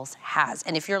nobody else has.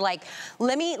 And if you're like,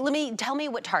 tell me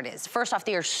what Tarte is. First off,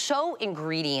 they are so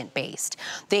ingredient based.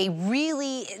 They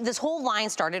really, this whole line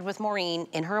started with Maureen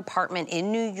in her apartment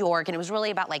in New York, and it was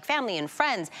really about like family and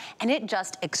friends, and it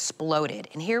just exploded.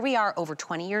 And here we are over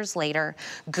 20 years later,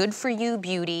 good for you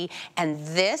beauty. And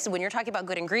this, when you're talking about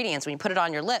good ingredients, when you put it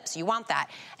on your lips, you want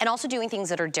that. And also doing things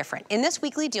that are different. In this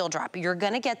weekly deal drop, you're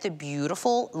gonna get the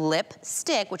beautiful lip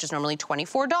stick, which is normally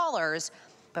 $24,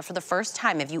 but for the first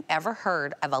time, have you ever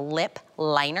heard of a lip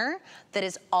liner that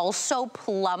is also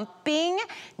plumping?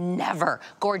 Never.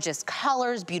 Gorgeous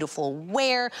colors, beautiful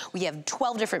wear. We have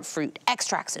 12 different fruit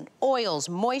extracts and oils,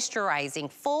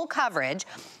 moisturizing, full coverage.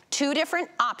 2 different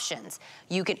options.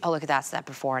 You can, oh look at that, so that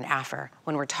before and after.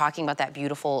 When we're talking about that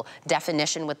beautiful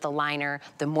definition with the liner,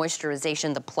 the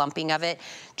moisturization, the plumping of it.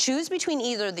 Choose between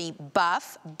either the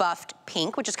buffed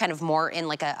pink, which is kind of more in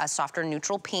like a softer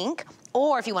neutral pink,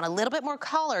 or if you want a little bit more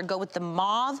color, go with the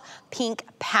mauve pink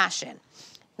passion.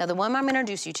 Now, the woman I'm gonna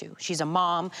introduce you to, she's a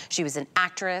mom, she was an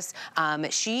actress.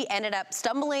 She ended up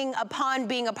stumbling upon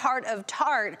being a part of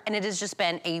Tarte, and it has just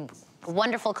been a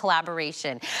wonderful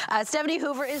collaboration. Stephanie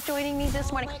Hoover is joining me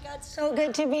this morning. Oh my God, so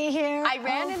good to be here. I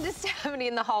ran into Stephanie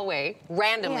in the hallway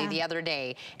randomly the other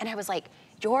day, and I was like,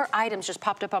 your items just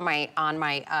popped up on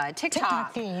my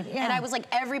TikTok feed. Yeah. And I was like,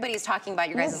 everybody's talking about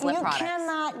your guys' lip products. You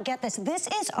cannot get this. This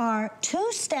is our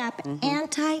two-step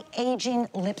anti-aging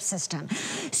lip system.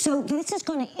 So this is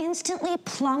going to instantly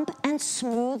plump and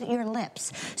smooth your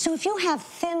lips. So if you have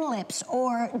thin lips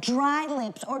or dry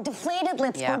lips or deflated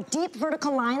lips or deep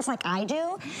vertical lines like I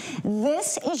do,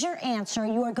 this is your answer.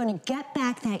 You are going to get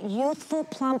back that youthful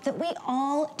plump that we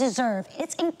all deserve.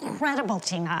 It's incredible,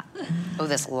 Tina. Oh,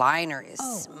 this liner is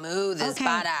smooth as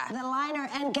butter. The liner,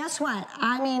 and guess what?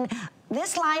 I mean,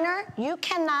 this liner, you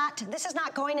cannot, this is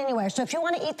not going anywhere. So if you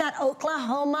want to eat that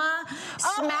Oklahoma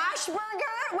smash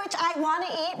burger, which I want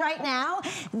to eat right now,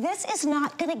 this is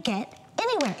not going to get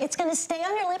anywhere. It's going to stay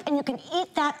on your lip, and you can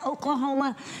eat that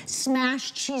Oklahoma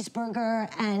smash cheeseburger,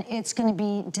 and it's going to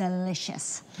be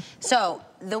delicious. So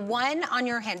the one on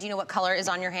your hand, do you know what color is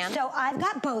on your hand? So I've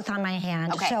got both on my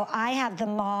hand. Okay. So I have the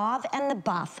mauve and the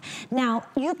buff. Now,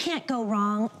 you can't go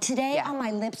wrong. Today on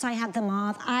my lips, I have the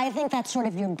mauve. I think that's sort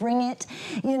of your bring it,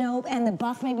 you know, and the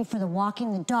buff maybe for the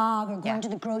walking the dog or going to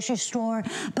the grocery store.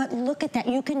 But look at that.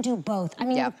 You can do both. I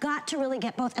mean, you've got to really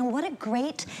get both. And what a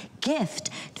great gift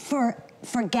for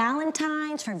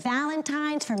Galentine's, for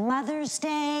Valentine's, for Mother's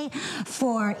Day,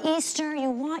 for Easter. You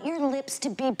want your lips to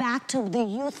be back to the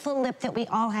youthful lip that we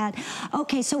all had.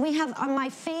 Okay, so we have my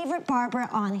favorite Barbara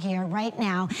on here right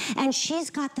now, and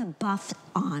she's got the buff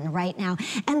on right now.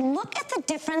 And look at the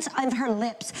difference of her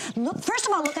lips. Look, first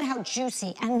of all, look at how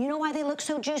juicy. And you know why they look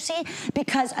so juicy?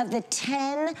 Because of the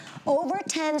over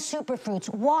 10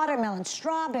 superfruits: watermelon,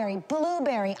 strawberry,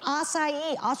 blueberry,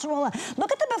 acai, acerola.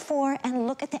 Look at the before and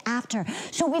look at the after.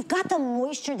 So we've got the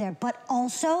moisture there, but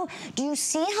also, do you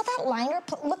see how that liner,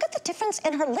 look at the difference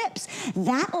in her lips.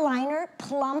 That liner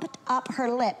plumped up her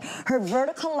lip. Her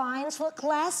vertical lines look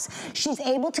less. She's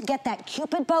able to get that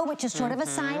Cupid bow, which is sort of a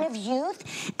sign of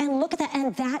youth. And look at that,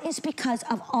 and that is because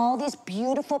of all these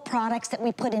beautiful products that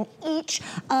we put in each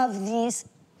of these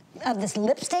this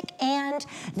lipstick and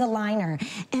the liner.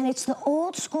 And it's the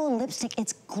old school lipstick.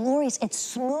 It's glorious. It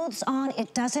smooths on.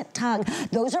 It doesn't tug.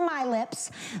 Those are my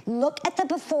lips. Look at the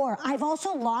before. I've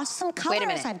also lost some color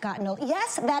as I've gotten old.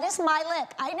 Yes, that is my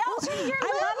lip. I know. Those are your lips.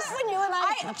 I love it when you and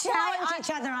I challenge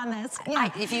each other on this.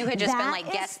 Yeah. If you had just been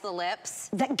like, guess the lips.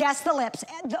 Guess the lips.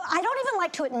 I don't even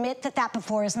like to admit that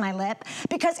before is my lip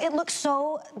because it looks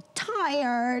so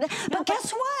tired. But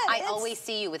guess what? I always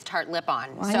see you with Tarte lip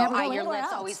on. So your lips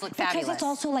always look fabulous. Because it's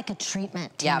also like a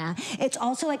treatment, Tina. It's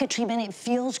also like a treatment. It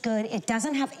feels good. It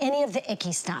doesn't have any of the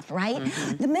icky stuff, right?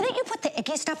 The minute you put the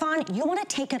icky stuff on, you want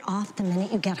to take it off the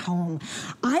minute you get home.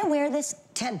 I wear this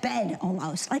to bed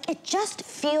almost. Like, it just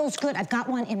feels good. I've got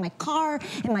one in my car,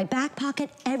 in my back pocket,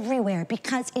 everywhere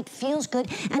because it feels good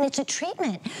and it's a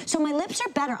treatment. So my lips are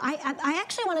better. I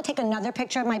actually want to take another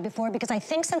picture of my before because I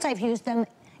think since I've used them,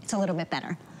 it's a little bit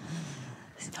better.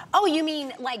 Oh, you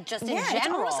mean like just in general? It's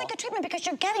almost like a treatment because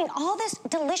you're getting all this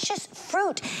delicious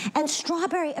fruit and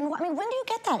strawberry. And I mean, when do you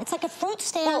get that? It's like a fruit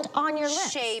stand on your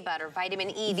lips. Shea butter,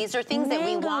 vitamin E. These are things that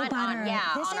we want on our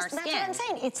skin. That's what I'm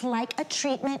saying. It's like a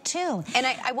treatment too. And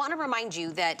I want to remind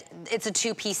you that it's a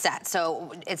two-piece set.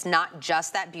 So it's not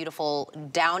just that beautiful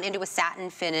down into a satin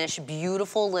finish,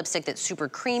 beautiful lipstick that's super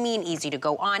creamy and easy to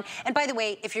go on. And by the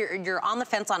way, if you're on the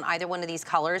fence on either one of these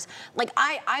colors, like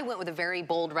I went with a very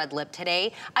bold red lip today.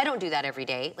 I don't do that every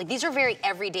day. Like, these are very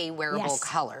everyday wearable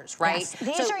colors, right? Yes.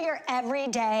 These are your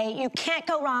everyday. You can't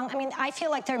go wrong. I mean, I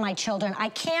feel like they're my children. I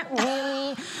can't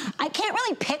really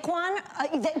pick one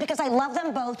because I love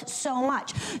them both so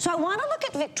much. So I want to look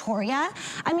at Victoria.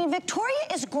 I mean, Victoria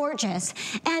is gorgeous,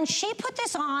 and she put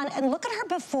this on, and look at her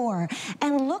before,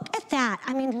 and look at that.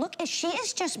 I mean, look, she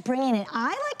is just bringing it. I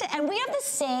like to, and we have the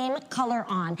same color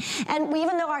on, and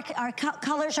even though our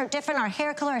colors are different, our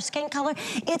hair color, our skin color,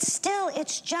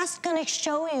 it's just going to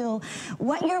show you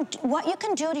what you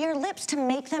can do to your lips to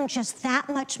make them just that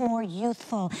much more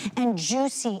youthful and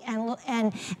juicy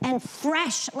and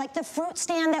fresh, like the fruit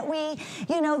stand that we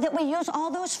use all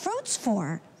those fruits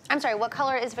for. I'm sorry, what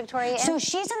color is Victoria in? So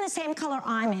she's in the same color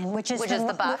I'm in, which is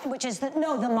the buff? the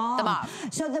mauve. The mauve.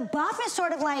 So the buff is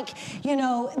sort of like, you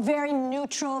know, very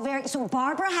neutral, so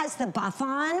Barbara has the buff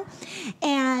on,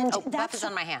 and buff is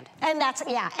on my hand. And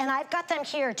and I've got them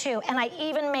here too, and I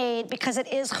even made, because it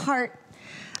is Heart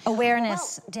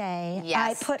Awareness Day,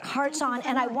 I put hearts on,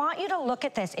 and I want you to look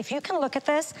at this. If you can look at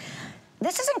this,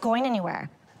 this isn't going anywhere.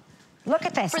 Look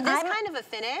at this. For this kind of a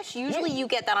finish, usually you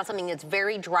get that on something that's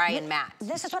very dry and matte.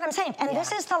 This is what I'm saying. And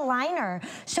this is the liner.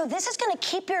 So this is gonna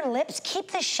keep your lips,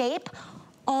 keep the shape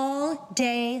all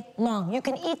day long. You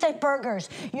can eat the burgers.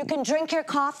 You can drink your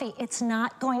coffee. It's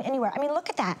not going anywhere. I mean, look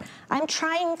at that. I'm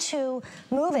trying to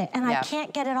move it and I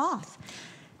can't get it off.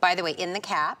 By the way, in the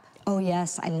cap. Oh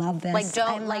yes, I love this. Like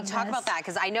talk about that,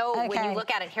 because I know when you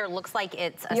look at it here, it looks like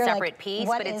it's a separate piece,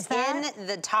 but it's in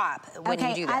the top when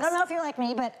you do this. I don't know if you're like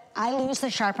me, but I lose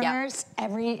the sharpeners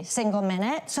every single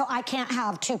minute, so I can't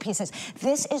have two pieces.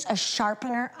 This is a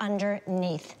sharpener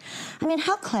underneath. I mean,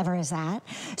 how clever is that?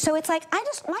 So it's like,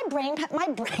 my brain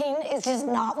is just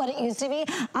not what it used to be.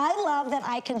 I love that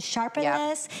I can sharpen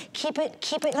this, keep it,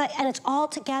 and it's all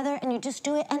together, and you just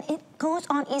do it, and it goes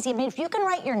on easy. I mean, if you can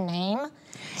write your name,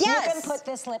 you can put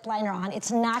this lip liner on.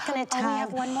 It's not gonna tug. Oh, we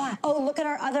have one more. Oh, look at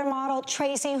our other model,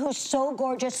 Tracy, who's so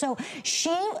gorgeous. So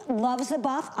she loves the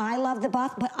buff, I love the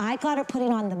buff, but I got her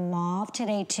putting on the mauve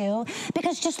today too,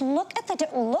 because just look at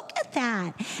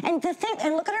that. And the thing,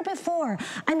 and look at her before.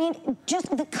 I mean,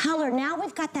 just the color. Now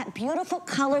we've got that beautiful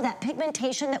color, that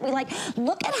pigmentation that we like.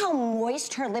 Look at how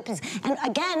moist her lip is. And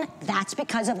again, that's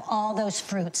because of all those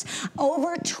fruits.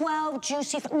 Over 12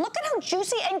 juicy, look at how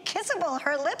juicy and kissable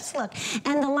her lips look.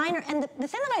 And the liner, and the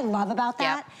thing that I love about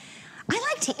that,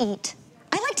 I like to eat.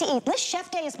 I like to eat. This chef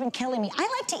day has been killing me. I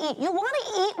like to eat. You want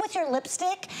to eat with your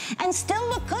lipstick and still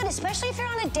look good, especially if you're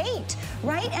on a date,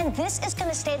 right? And this is going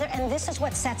to stay there, and this is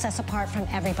what sets us apart from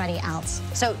everybody else.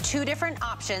 So 2 different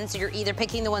options. You're either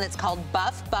picking the one that's called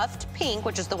Buffed Pink,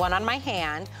 which is the one on my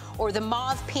hand, or the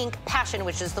Mauve Pink Passion,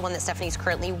 which is the one that Stephanie's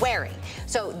currently wearing.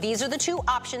 So these are the 2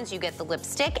 options. You get the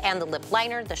lipstick and the lip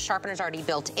liner. The sharpener's already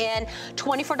built in.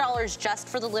 $24 just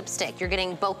for the lipstick. You're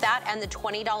getting both that and the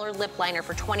 $20 lip liner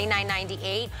for $29.98.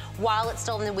 While it's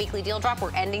still in the weekly deal drop.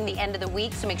 We're ending the end of the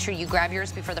week, so make sure you grab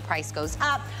yours before the price goes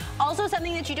up. Also,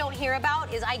 something that you don't hear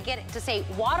about is I get it to say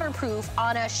waterproof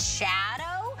on a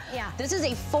shadow. Yeah. This is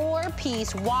a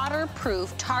 4-piece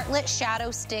waterproof tartlet shadow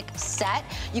stick set.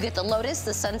 You get the Lotus,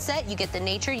 the Sunset, you get the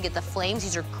Nature, you get the Flames.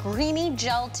 These are creamy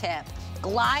gel tip,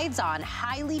 glides on,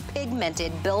 highly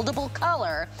pigmented, buildable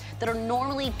color that are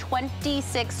normally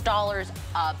 $26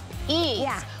 a piece.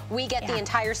 Yeah. We get the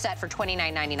entire set for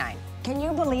 $29.99. Can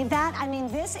you believe that? I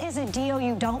mean, this is a deal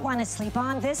you don't want to sleep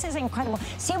on. This is incredible.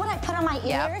 See what I put on my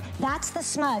ear? That's the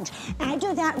smudge. I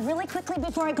do that really quickly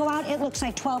before I go out. It looks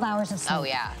like 12 hours of sleep. Oh,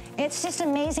 yeah. It's just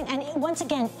amazing. And once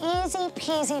again, easy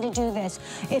peasy to do this.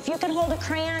 If you can hold a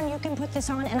crayon, you can put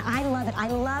this on, and I love it. I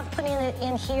love putting it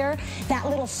in here, that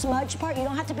little smudge part. You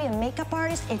don't have to be a makeup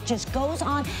artist. It just goes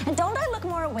on. And don't I look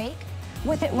more awake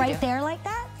with it right there like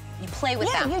that? You play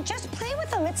with them. Yeah, you just play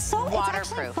with them. It's so, it's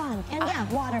actually fun.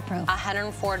 And waterproof.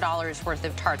 $104 worth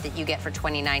of Tarte that you get for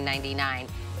 $29.99. Thank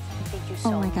you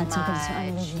so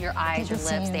much. Your eyes, your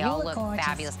lips, they all look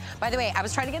fabulous. By the way, I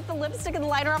was trying to get the lipstick and the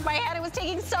liner off my head. It was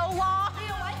taking so long.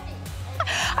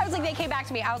 I was like, they came back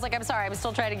to me. I was like, I'm sorry, I'm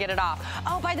still trying to get it off.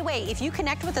 Oh, by the way, if you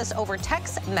connect with us over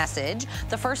text message,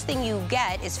 the first thing you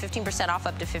get is 15% off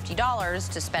up to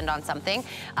 $50 to spend on something.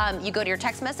 You go to your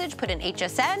text message, put in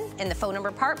HSN in the phone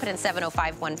number part, put in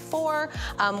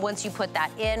 70514. Once you put that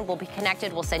in, we'll be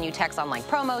connected. We'll send you texts on like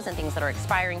promos and things that are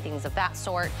expiring, things of that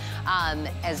sort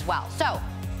as well. So,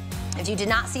 if you did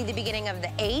not see the beginning of the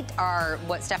 8, or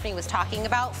what Stephanie was talking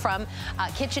about from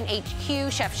Kitchen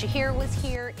HQ, Chef Shahir was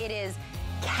here. It is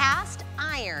cast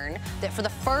iron that for the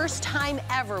first time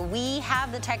ever, we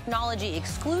have the technology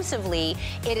exclusively.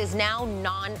 It is now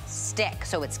non-stick,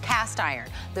 so it's cast iron.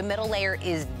 The middle layer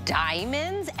is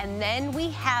diamonds, and then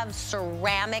we have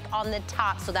ceramic on the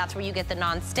top, so that's where you get the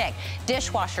non-stick.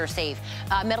 Dishwasher safe,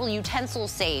 metal utensil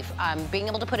safe, being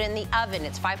able to put it in the oven.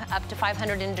 It's up to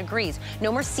 500 degrees.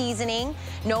 No more seasoning,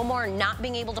 no more not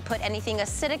being able to put anything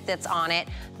acidic that's on it.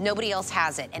 Nobody else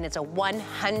has it, and it's a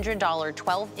 $100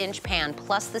 12-inch pan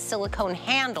plus the silicone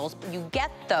handles. You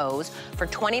get those for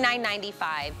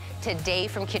 $29.95 today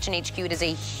from Kitchen HQ. It is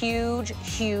a huge,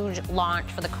 huge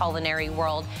launch for the culinary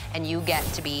world, and you get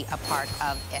to be a part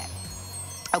of it.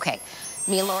 Okay,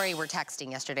 me and Lori were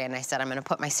texting yesterday, and I said I'm gonna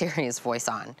put my serious voice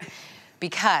on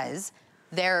because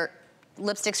their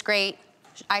lipstick's great,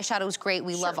 eyeshadow's great,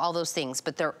 we love all those things,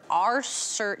 but there are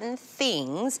certain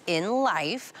things in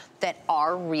life that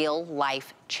are real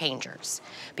life changers.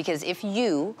 Because if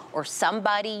you or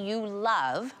somebody you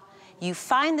love, you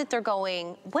find that they're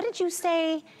going, what did you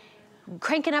say?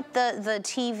 cranking up the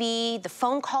TV, the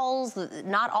phone calls,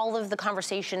 not all of the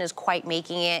conversation is quite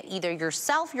making it. Either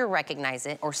yourself, you recognize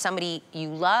it, or somebody you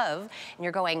love, and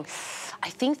you're going, I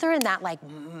think they're in that like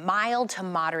mild to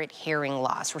moderate hearing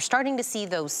loss. We're starting to see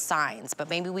those signs, but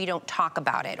maybe we don't talk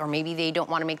about it, or maybe they don't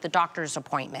want to make the doctor's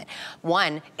appointment.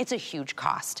 One, it's a huge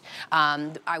cost.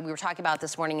 We were talking about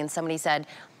this morning, and somebody said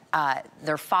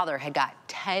their father had got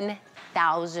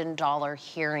 $10,000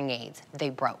 hearing aids. They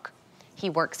broke. He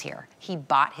works here. He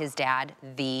bought his dad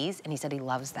these, and he said he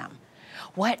loves them.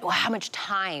 How much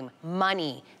time,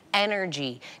 money,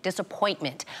 energy,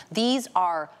 disappointment. These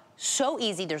are so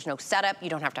easy. There's no setup. You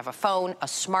don't have to have a phone, a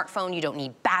smartphone. You don't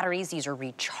need batteries. These are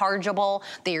rechargeable.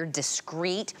 They are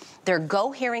discreet. They're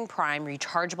Go Hearing Prime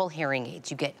rechargeable hearing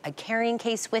aids. You get a carrying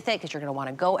case with it because you're going to want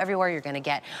to go everywhere. You're going to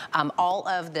get all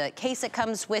of the case that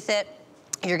comes with it.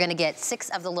 You're gonna get 6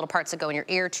 of the little parts that go in your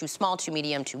ear, 2 small, 2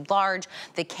 medium, 2 large.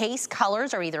 The case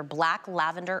colors are either black,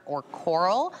 lavender, or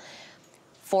coral.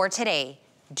 For today,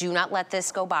 do not let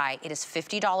this go by. It is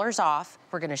 $50 off.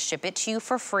 We're gonna ship it to you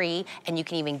for free, and you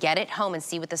can even get it home and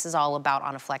see what this is all about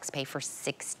on a FlexPay for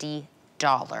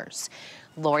 $60.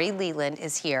 Lori Leland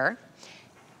is here.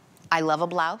 I love a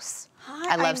blouse.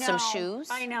 Hi, I love some shoes.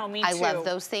 I know, me too. I love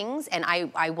those things, and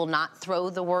I will not throw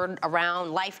the word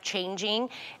around life-changing.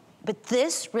 But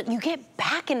this, you get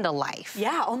back into life.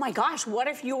 Yeah, oh my gosh, what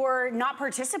if you're not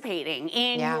participating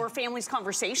in your family's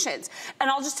conversations?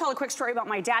 And I'll just tell a quick story about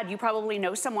my dad. You probably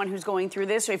know someone who's going through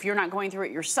this, or if you're not going through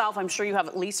it yourself, I'm sure you have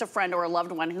at least a friend or a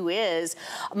loved one who is.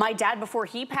 My dad, before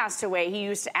he passed away, he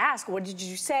used to ask, what did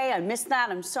you say? I missed that,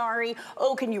 I'm sorry.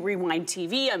 Oh, can you rewind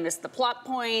TV? I missed the plot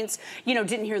points. You know,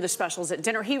 didn't hear the specials at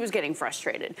dinner. He was getting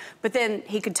frustrated. But then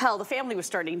he could tell the family was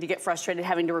starting to get frustrated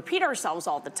having to repeat ourselves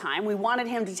all the time. We wanted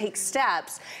him to take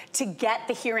steps to get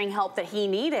the hearing help that he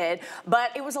needed,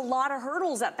 but it was a lot of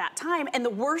hurdles at that time. And the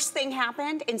worst thing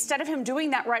happened, instead of him doing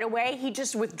that right away, he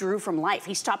just withdrew from life.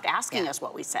 He stopped asking us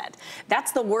what we said.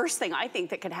 That's the worst thing I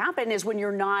think that could happen, is when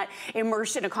you're not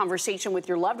immersed in a conversation with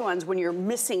your loved ones, when you're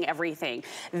missing everything.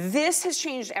 This has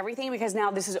changed everything because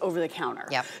now this is over the counter.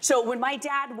 So when my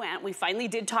dad went, we finally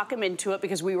did talk him into it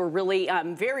because we were really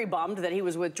very bummed that he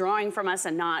was withdrawing from us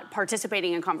and not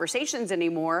participating in conversations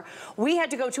anymore. We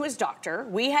had to go to his doctor.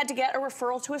 We had to get a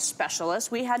referral to a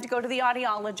specialist. We had to go to the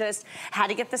audiologist, had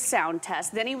to get the sound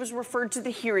test. Then he was referred to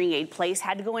the hearing aid place,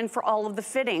 had to go in for all of the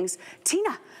fittings.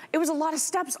 Tina, it was a lot of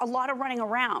steps, a lot of running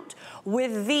around.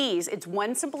 With these, it's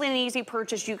one simple and easy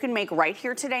purchase you can make right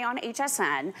here today on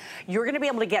HSN. You're gonna be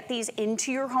able to get these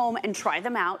into your home and try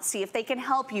them out, see if they can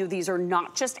help you. These are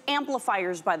not just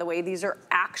amplifiers, by the way. These are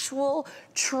actual,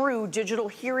 true digital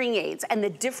hearing aids. And the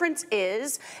difference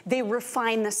is they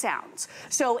refine the sounds.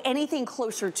 So anything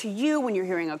closer to you, when you're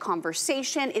hearing a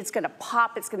conversation, it's gonna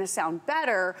pop, it's gonna sound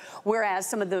better, whereas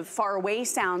some of the far away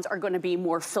sounds are gonna be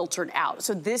more filtered out.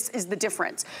 So this is the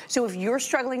difference. So if you're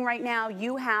struggling right now,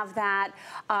 you have that,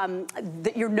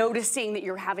 that you're noticing that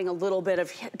you're having a little bit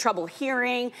of trouble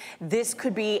hearing, this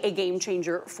could be a game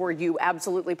changer for you,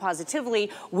 absolutely positively,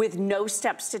 with no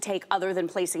steps to take other than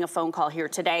placing a phone call here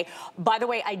today. By the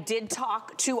way, I did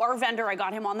talk to our vendor. I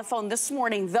got him on the phone this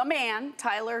morning, the man,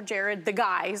 Tyler, Jared, the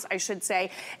guys, I should say,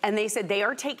 and they said they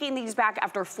are taking these back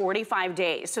after 45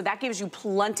 days. So that gives you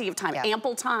plenty of time,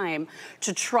 ample time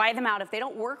to try them out. If they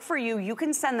don't work for you, you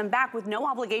can send them back with no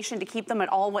obligation to keep them at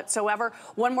all whatsoever.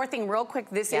 One more thing real quick,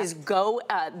 this is Go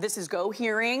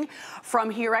Hearing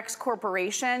from HearX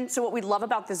Corporation. So what we love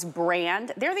about this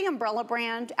brand, they're the umbrella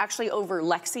brand actually over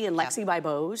Lexi and Lexi by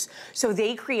Bose. So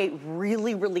they create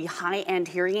really, really high-end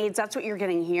hearing aids. That's what you're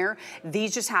getting here.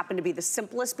 These just happen to be the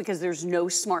simplest because there's no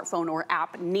smartphone or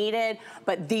app needed,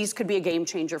 but these could be a game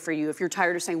changer for you if you're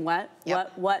tired of saying what,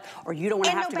 or you don't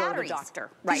want to have to go to the doctor.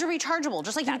 These are rechargeable,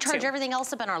 just like you charge everything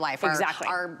else up in our life.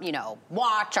 Our you know,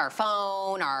 watch, our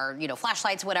phone, our, you know,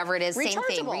 flashlights, whatever it is, same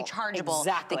thing, rechargeable.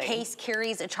 The case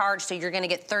carries a charge, so you're gonna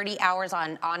get 30 hours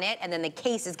on it, and then the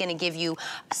case is gonna give you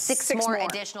six more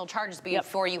additional charges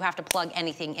before you have to plug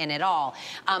anything in at all.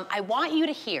 I want you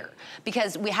to hear,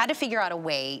 because we had to figure out a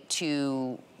way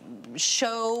to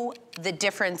show the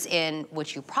difference in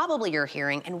what you probably are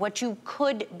hearing and what you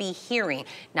could be hearing.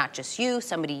 Not just you,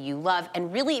 somebody you love.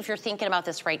 And really, if you're thinking about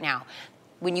this right now,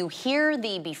 when you hear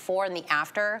the before and the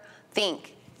after,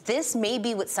 think, this may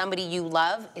be what somebody you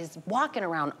love is walking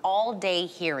around all day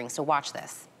hearing. So watch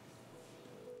this.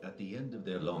 At the end of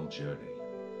their long journey,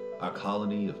 our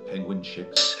colony of penguin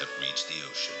chicks have reached the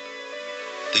ocean.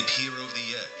 They peer over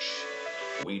the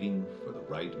edge, waiting for the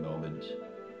right moment,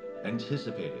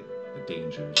 anticipating the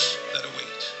dangers that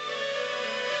await.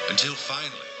 Until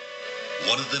finally,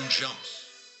 one of them jumps.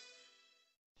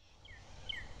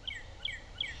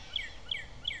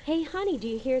 Hey, honey, do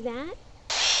you hear that?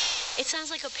 It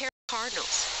sounds like a pair of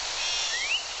cardinals.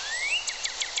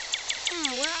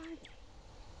 Where are they?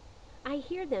 I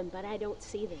hear them, but I don't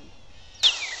see them.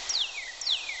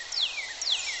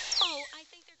 Oh, I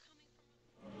think they're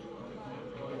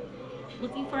coming.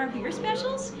 Looking for our beer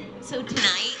specials? So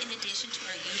Tonight, in addition to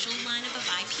our usual lineup of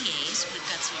IPAs, we've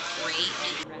got some great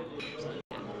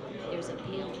there's a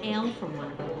pale ale from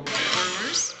one of our local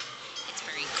brewers. It's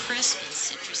very crisp and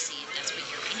citrusy, if that's what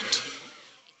you're into.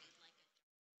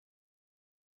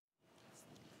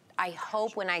 I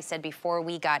hope when I said before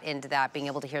we got into that, being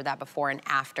able to hear that before and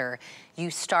after,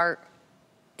 you start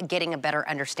getting a better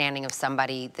understanding of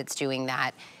somebody that's doing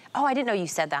that. Oh, I didn't know you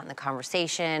said that in the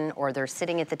conversation, or they're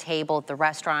sitting at the table at the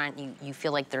restaurant, you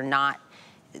feel like they're not,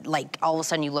 like all of a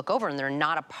sudden you look over and they're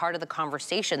not a part of the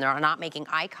conversation, they're not making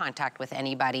eye contact with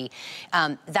anybody.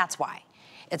 That's why.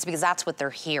 It's because that's what they're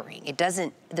hearing. It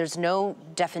doesn't, there's no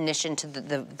definition to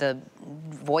the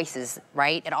voices,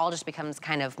 right? It all just becomes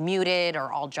kind of muted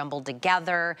or all jumbled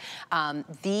together.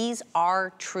 These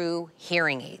are true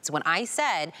hearing aids. When I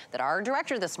said that our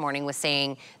director this morning was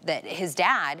saying that his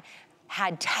dad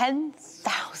had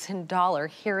 $10,000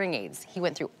 hearing aids. He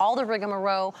went through all the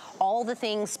rigmarole, all the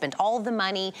things, spent all the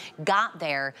money, got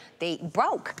there, they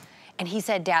broke. And he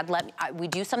said, Dad, we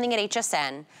do something at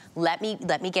HSN, let me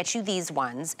get you these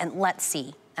ones and let's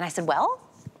see. And I said, well,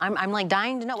 I'm like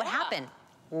dying to know what happened.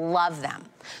 Love them.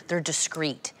 They're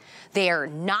discreet. They're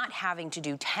not having to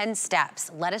do 10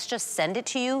 steps. Let us just send it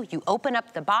to you. You open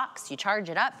up the box, you charge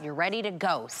it up, you're ready to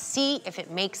go. See if it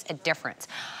makes a difference.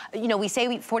 You know, we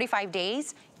say 45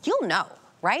 days, you'll know,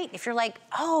 right? If you're like,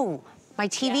 oh, my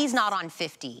TV's not on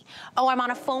 50. Oh, I'm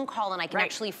on a phone call and I can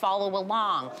actually follow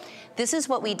along. This is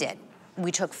what we did. We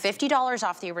took $50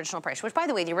 off the original price, which, by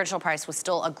the way, the original price was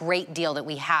still a great deal that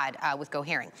we had with Go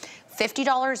Hearing.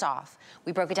 $50 off.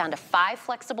 We broke it down to 5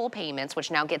 flexible payments,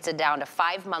 which now gets it down to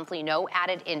 5 monthly, no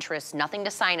added interest, nothing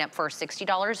to sign up for,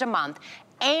 $60 a month,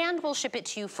 and we'll ship it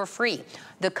to you for free.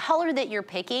 The color that you're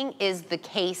picking is the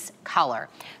case color.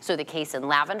 So the case in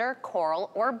lavender,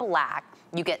 coral, or black.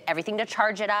 You get everything to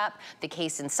charge it up. The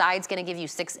case inside's gonna give you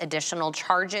 6 additional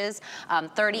charges,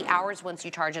 30 hours once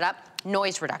you charge it up,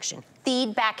 noise reduction,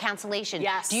 feedback cancellation.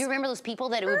 Yes. Do you remember those people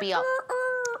that it would be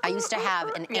I used to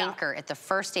have an anchor at the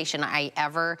first station I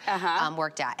ever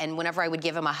worked at, and whenever I would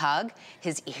give him a hug,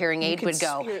 his hearing aid would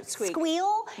go,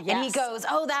 squeal, and he goes,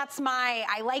 oh, that's my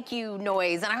I like you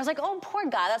noise. And I was like, oh, poor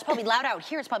guy, that's probably loud out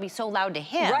here. It's probably so loud to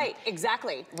him. Right,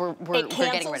 exactly. We're getting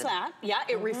rid of that. Yeah,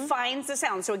 it refines the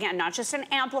sound. So again, not just an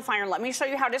amplifier. Let me show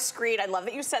you how discreet. I love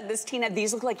that you said this, Tina.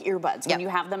 These look like earbuds when you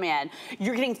have them in.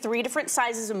 You're getting 3 different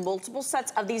sizes and multiple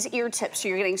sets of these ear tips. So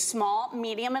you're getting small,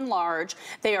 medium, and large.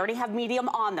 They already have medium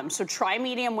on them. So try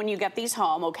medium when you get these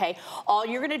home, okay? All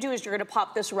you're gonna do is you're gonna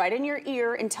pop this right in your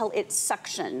ear until it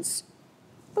suctions.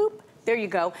 Boop. There you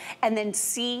go. And then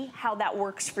see how that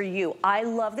works for you. I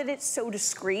love that it's so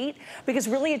discreet because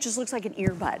really it just looks like an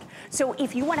earbud. So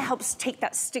if you want to help take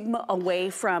that stigma away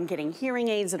from getting hearing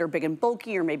aids that are big and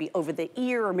bulky or maybe over the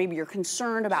ear, or maybe you're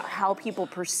concerned about how people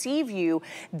perceive you,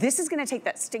 this is going to take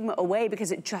that stigma away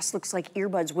because it just looks like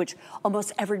earbuds, which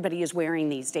almost everybody is wearing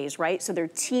these days, right? So they're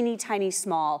teeny tiny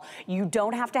small. You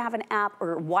don't have to have an app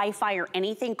or Wi-Fi or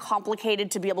anything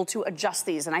complicated to be able to adjust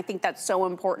these. And I think that's so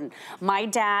important. My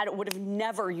dad would have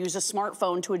never used a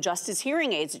smartphone to adjust his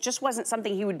hearing aids. It just wasn't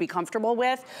something he would be comfortable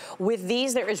with. With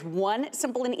these, there is one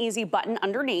simple and easy button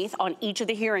underneath on each of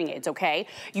the hearing aids, okay?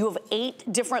 You have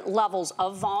 8 different levels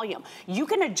of volume. You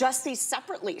can adjust these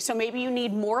separately. So maybe you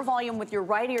need more volume with your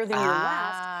right ear than your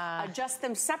left. Adjust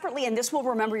them separately, and this will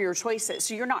remember your choices.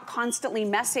 So you're not constantly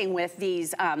messing with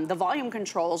these, the volume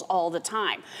controls all the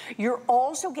time. You're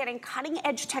also getting cutting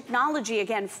edge technology,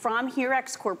 again, from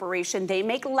HearX Corporation. They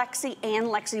make Lexi and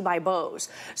Lexi by Bose.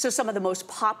 So some of the most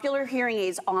popular hearing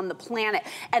aids on the planet.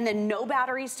 And then no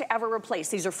batteries to ever replace.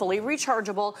 These are fully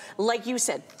rechargeable. Like you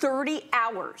said, 30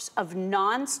 hours of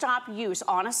non-stop use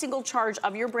on a single charge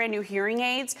of your brand new hearing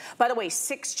aids. By the way,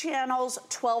 6 channels,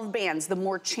 12 bands. The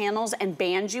more channels and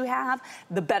bands you have,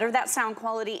 the better that sound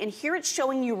quality. And here it's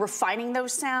showing you refining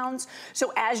those sounds.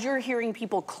 So as you're hearing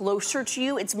people closer to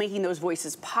you, it's making those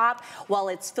voices pop while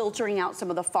it's filtering out some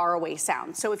of the faraway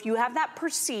sounds. So if you have that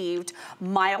perceived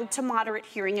mild mild to moderate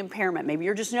hearing impairment. Maybe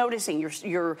you're just noticing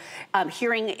your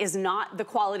hearing is not the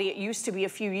quality it used to be a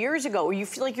few years ago, or you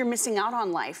feel like you're missing out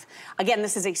on life. Again,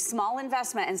 this is a small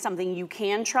investment and something you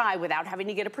can try without having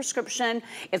to get a prescription.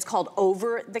 It's called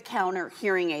over-the-counter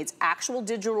hearing aids, actual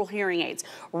digital hearing aids.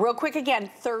 Real quick again,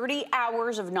 30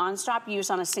 hours of nonstop use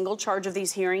on a single charge of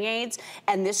these hearing aids,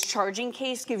 and this charging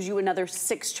case gives you another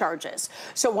 6 charges.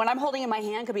 So what I'm holding in my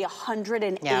hand could be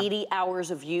 180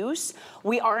 hours of use.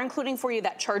 We are including for you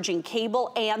that charging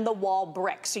cable and the wall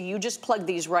brick. So you just plug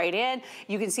these right in.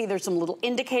 You can see there's some little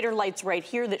indicator lights right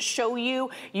here that show you.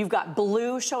 You've got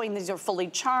blue showing these are fully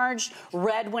charged,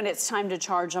 red when it's time to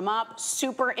charge them up.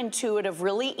 Super intuitive,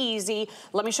 really easy.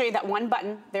 Let me show you that one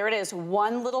button. There it is,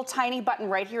 one little tiny button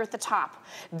right here at the top.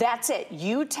 That's it.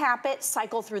 You tap it,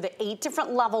 cycle through the 8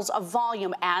 different levels of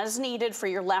volume as needed for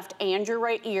your left and your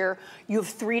right ear. You have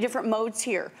 3 different modes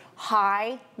here: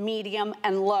 high, medium,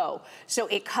 and low. So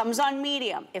it comes on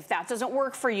medium. If that doesn't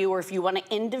work for you, or if you want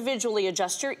to individually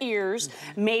adjust your ears,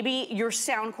 maybe your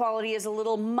sound quality is a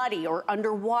little muddy or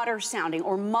underwater sounding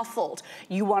or muffled,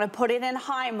 you want to put it in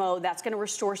high mode. That's going to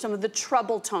restore some of the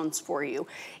treble tones for you.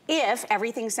 If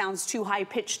everything sounds too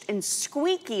high-pitched and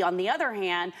squeaky, on the other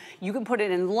hand, you can put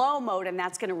it in low mode, and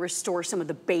that's going to restore some of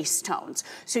the bass tones.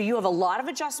 So you have a lot of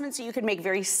adjustments that you can make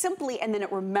very simply, and then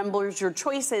it remembers your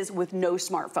choices with no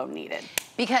smartphone needed.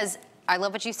 Because I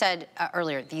love what you said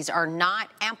earlier. These are not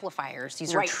amplifiers.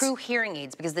 These are true hearing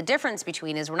aids, because the difference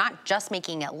between is we're not just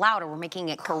making it louder, we're making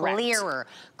it clearer,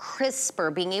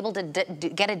 crisper, being able to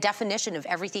get a definition of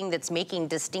everything that's making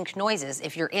distinct noises.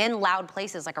 If you're in loud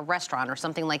places like a restaurant or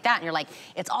something like that, and you're like,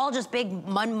 it's all just big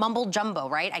mumble jumbo,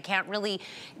 right? I can't really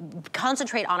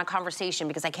concentrate on a conversation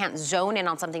because I can't zone in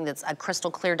on something that's a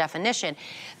crystal clear definition.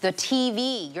 The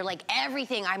TV, you're like,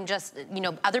 everything, I'm just, you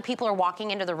know, other people are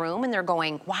walking into the room and they're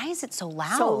going, why is it so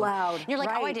loud? So loud. And you're like,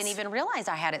 oh, I didn't even realize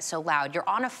I had it so loud. You're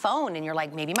on a phone and you're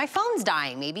like, maybe my phone's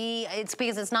dying. Maybe it's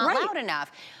because it's not loud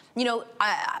enough. You know,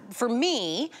 for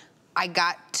me, I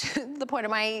got to the point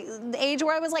of my age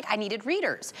where I was like, I needed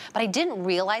readers. But I didn't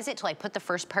realize it till I put the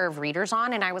first pair of readers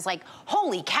on, and I was like,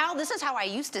 holy cow, this is how I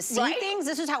used to see things.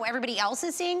 This is how everybody else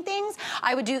is seeing things.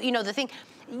 I would do, you know, the thing,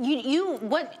 you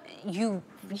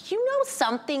know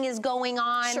something is going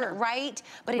on, right?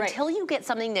 But until you get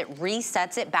something that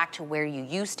resets it back to where you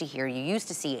used to hear, you used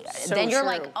to see, then you're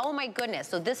like, oh my goodness.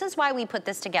 So this is why we put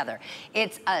this together.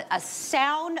 It's a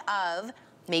sound of,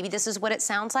 maybe this is what it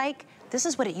sounds like. This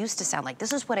is what it used to sound like.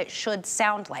 This is what it should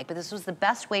sound like. But this was the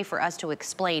best way for us to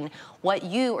explain what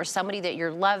you or somebody that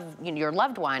your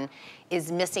loved one is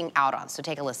missing out on. So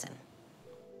take a listen.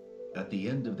 At the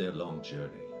end of their long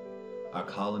journey, our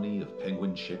colony of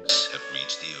penguin chicks have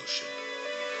reached the ocean.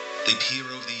 They peer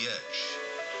over the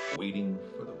edge, waiting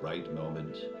for the right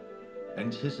moment,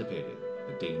 anticipating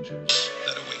the dangers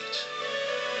that await.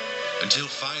 Until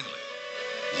finally,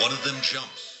 one of them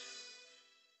jumps.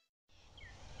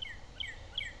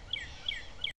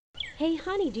 Hey,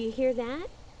 honey, do you hear that?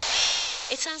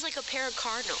 It sounds like a pair of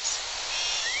cardinals.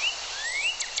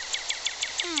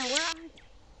 Where are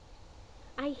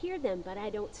they? I hear them, but I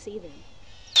don't see them.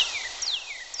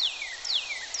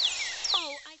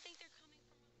 Oh, I think they're coming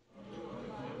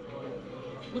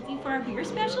from... Looking for our beer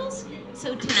specials?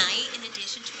 So Tonight, in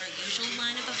addition to our usual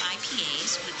lineup of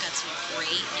IPAs, we've got some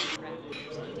great...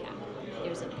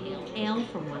 There's a pale ale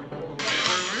from one of our local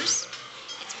brewers.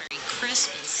 It's very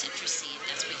crisp and citrusy.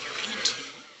 That's what you're into.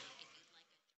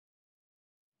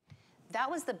 That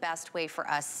was the best way for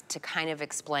us to kind of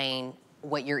explain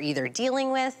what you're either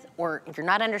dealing with, or if you're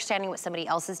not understanding what somebody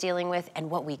else is dealing with, and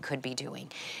what we could be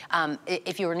doing.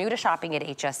 If you are new to shopping at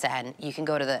HSN, you can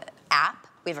go to the app.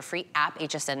 We have a free app,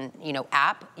 HSN,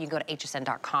 app. You can go to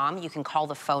hsn.com. You can call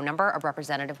the phone number. A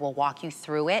representative will walk you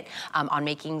through it on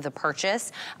making the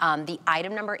purchase. The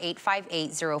item number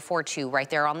 858042, right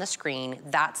there on the screen,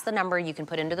 that's the number you can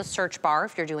put into the search bar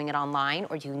if you're doing it online,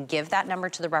 or you can give that number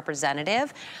to the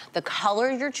representative. The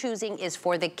color you're choosing is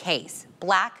for the case: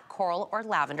 black, coral, or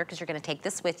lavender, because you're going to take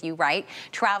this with you, right?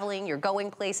 Traveling, you're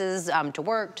going places, to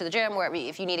work, to the gym, wherever.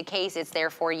 If you need a case, it's there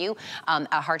for you.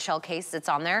 A hard shell case that's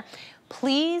on there.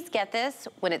 Please get this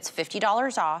when it's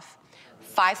 $50 off.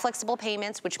 5 flexible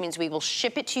payments, which means we will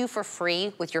ship it to you for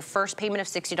free with your first payment of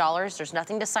 $60. There's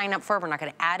nothing to sign up for. We're not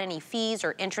going to add any fees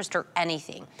or interest or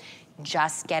anything.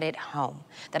 Just get it home.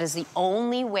 That is the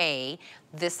only way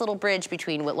this little bridge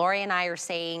between what Lori and I are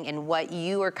saying and what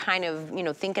you are kind of,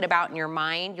 thinking about in your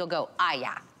mind, you'll go, ah,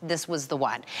 yeah, this was the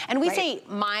one. And we say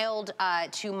mild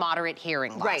to moderate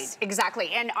hearing loss. Right,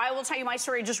 exactly. And I will tell you my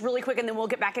story just really quick, and then we'll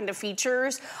get back into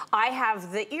features. I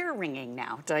have the ear ringing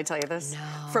now. Did I tell you this? No.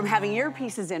 From having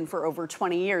earpieces in for over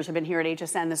 20 years. I've been here at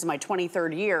HSN. This is my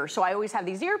 23rd year. So I always have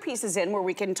these earpieces in where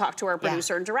we can talk to our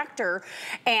producer and director.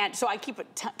 And so I keep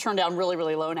it turned down really,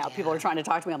 really low now. People are trying to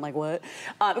talk to me. I'm like, what?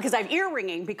 Because I have ear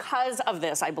ringing because of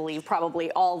this, I believe,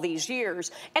 probably all these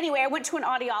years. Anyway, I went to an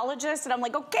audiologist and I'm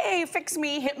like, okay, fix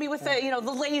me. Hit me with the, you know,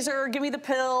 the laser, give me the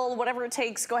pill, whatever it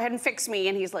takes, go ahead and fix me.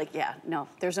 And he's like, yeah, no,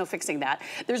 there's no fixing that.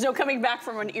 There's no coming back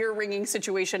from an ear ringing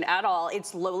situation at all.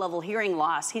 It's low-level hearing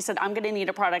loss. He said, I'm gonna need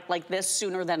a product like this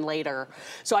sooner than later.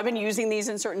 So I've been using these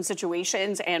in certain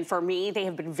situations, and for me, they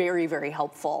have been very, very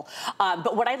helpful.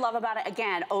 But what I love about it,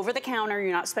 again, over the counter,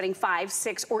 you're not spending $5,000,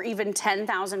 $6,000, or even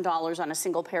 $10,000 on a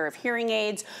single pair of hearing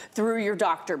aids through your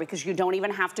doctor, because you don't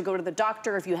even have to go to the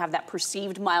doctor if you have that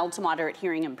perceived mild to moderate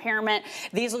hearing impairment.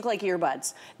 These look like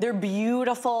earbuds. They're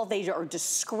beautiful, they are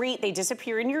discreet, they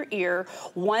disappear in your ear.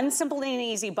 One simple and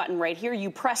easy button right here. You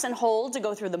press and hold to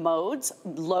go through the modes,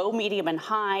 low, medium, and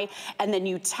high, and then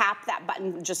you tap that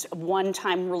button just one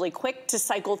time really quick to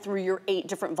cycle through your 8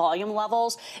 different volume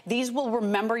levels. These will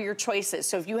remember your choices.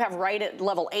 So if you have right at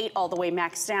level 8 all the way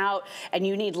maxed out, and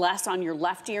you need less on your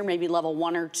left ear, maybe level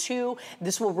 1 or 2,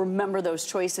 this will remember those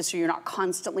choices so you're not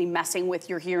constantly messing with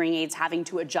your hearing aids, having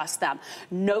to adjust them.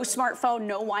 No smartphone,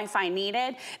 no Wi-Fi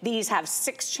needed. These have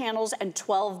 6 channels and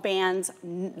 12 bands.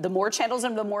 The more channels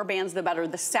and the more bands, the better.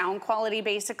 The sound quality,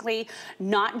 basically,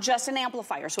 not just an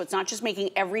amplifier. So it's not just making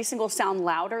every single sound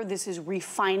louder. This is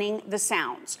refining the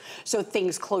sounds. So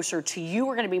things closer to you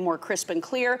are going to be more crisp and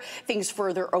clear. Things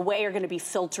further away are going to be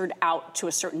filtered out to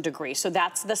a certain degree. So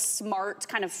that's the smart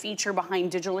kind of feature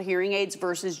behind digital hearing aids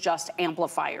versus just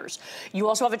amplifiers. You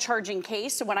also have a charging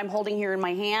case. So what I'm holding here in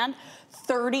my hand,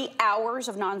 30 hours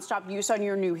of nonstop use on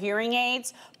your new hearing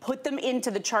aids. Put them into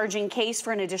the charging case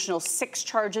for an additional 6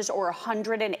 charges or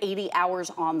 180 hours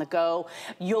on the go.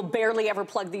 You'll barely ever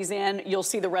plug these in. You'll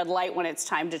see the red light when it's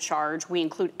time to charge. We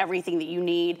include everything that you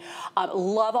need.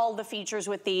 Love all the features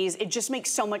with these. It just makes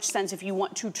so much sense if you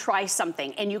want to try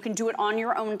something, and you can do it on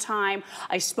your own time.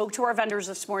 I spoke to our vendors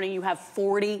this morning. You have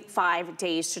 45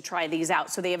 days to try these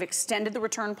out. So they have extended the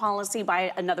return policy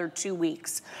by another 2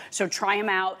 weeks. So try them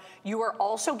out. You are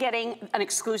also getting an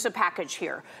exclusive package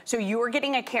here. So you are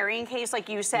getting a carrying case, like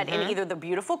you said, in either the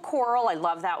beautiful coral, I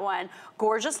love that one,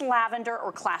 gorgeous lavender,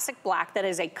 or classic black. That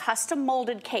is a custom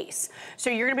molded case. So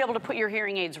you're gonna be able to put your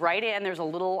hearing aids right in. There's a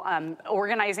little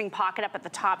organizing pocket up at the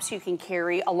top so you can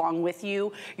carry along with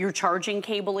you your charging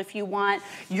cable if you want.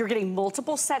 You're getting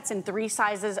multiple sets in 3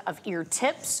 sizes of ear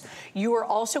tips. You are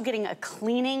also getting a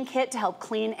cleaning kit to help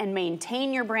clean and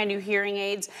maintain your brand new hearing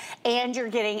aids, and you're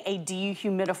getting a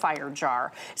dehumidifier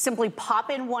jar. Simply pop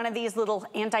in one of these little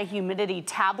anti-humidity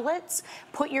tablets,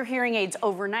 put your hearing aids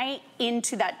overnight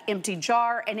into that empty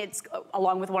jar, and it's,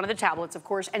 along with one of the tablets, of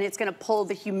course, and it's gonna pull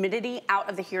the humidity out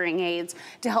of the hearing aids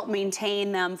to help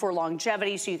maintain them for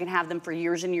longevity so you can have them for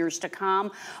years and years to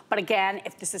come. But again,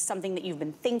 if this is something that you've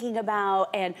been thinking about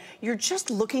and you're just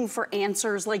looking for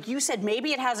answers, like you said,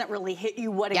 maybe it hasn't really hit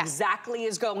you what exactly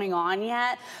is going on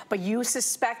yet, but you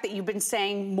suspect that you've been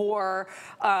saying more,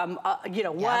 you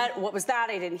know, what was that?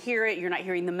 I didn't hear it. You're not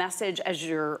hearing the message as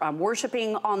you're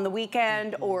worshiping on the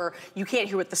weekend, or you can't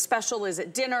hear what the special is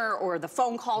at dinner, or the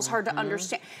phone call's hard to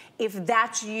understand. If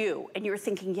that's you and you're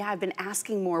thinking, yeah, I've been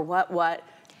asking more, what?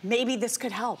 Maybe this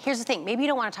could help. Here's the thing, maybe you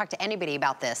don't want to talk to anybody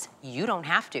about this. You don't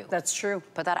have to. That's true.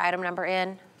 Put that item number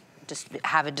in, just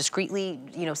have it discreetly,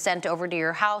 you know, sent over to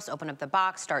your house, open up the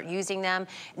box, start using them.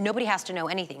 Nobody has to know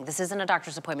anything. This isn't a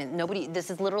doctor's appointment. This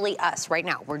is literally us right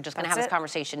now. We're just gonna have this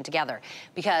conversation together,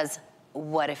 because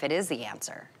what if it is the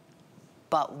answer?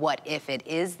 But what if it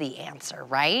is the answer,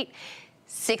 right?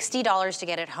 $60 to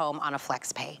get it home on a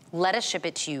flex pay. Let us ship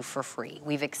it to you for free.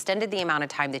 We've extended the amount of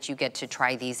time that you get to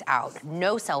try these out.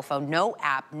 No cell phone, no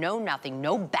app, no nothing,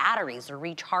 no batteries are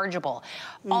rechargeable.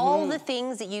 All the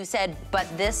things that you said, but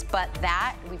this, but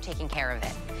that, we've taken care of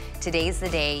it. Today's the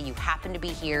day. You happen to be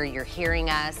here, you're hearing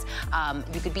us.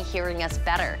 You could be hearing us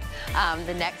better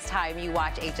the next time you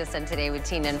watch HSN Today with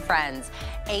Tina and Friends.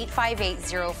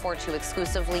 858-042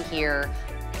 exclusively here.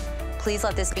 Please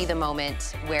let this be the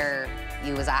moment where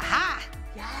you was aha.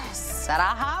 Yes. That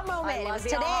aha moment. I love it was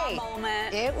today. Aha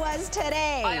moment. It was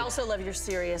today. I also love your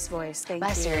serious voice. Thank you.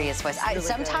 My serious voice. Really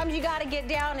sometimes you got to get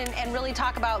down and really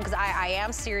talk about, because I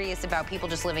am serious about people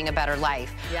just living a better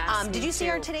life. Yes, did you see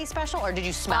our Today special, or did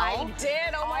you smell? I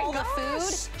did. Oh my all gosh. the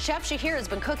food? Chef Shahir has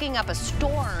been cooking up a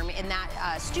storm in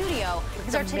that studio.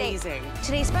 It's amazing.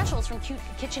 Today's special is from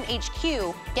Kitchen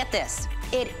HQ. Get this.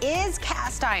 It is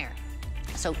cast iron.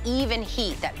 so even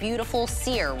heat, that beautiful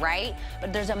sear, right?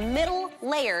 But there's a middle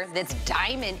layer that's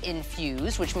diamond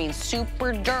infused, which means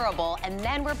super durable, and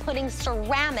then we're putting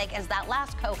ceramic as that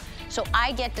last coat. So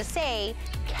I get to say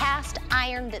cast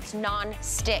iron that's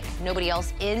non-stick. Nobody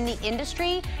else in the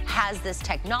industry has this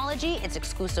technology. It's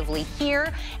exclusively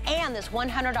here. And this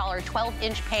 $100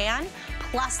 12-inch pan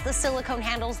plus the silicone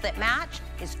handles that match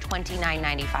is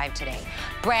 $29.95 today.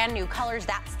 Brand new colors,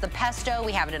 that's the pesto.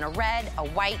 We have it in a red, a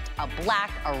white, a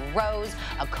black, a rose,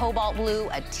 a cobalt blue,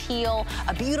 a teal,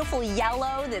 a beautiful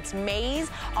yellow that's maize.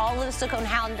 All of the silicone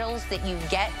handles that you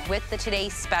get with the Today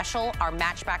Special are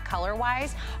matchback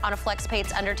color-wise. On a flex pay,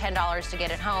 it's under $10 to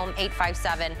get it home,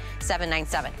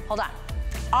 857-797. Hold on.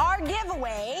 Our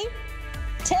giveaway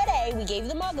today, we gave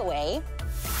the mug away.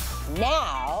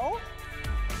 Now,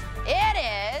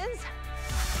 it is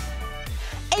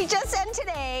HSN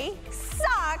Today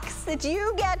socks that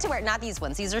you get to wear. Not these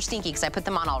ones, these are stinky because I put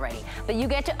them on already. But you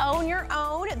get to own your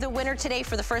own. The winner today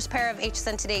for the first pair of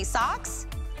HSN Today socks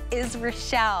is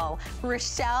Rochelle.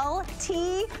 Rochelle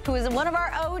T, who is one of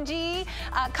our OG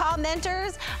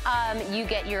commenters. You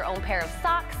get your own pair of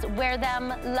socks, wear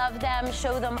them, love them,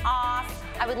 show them off.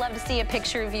 I would love to see a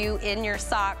picture of you in your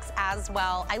socks as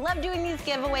well. I love doing these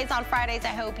giveaways on Fridays. I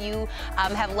hope you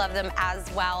have loved them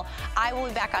as well. I will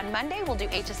be back on Monday. We'll do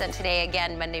HSN Today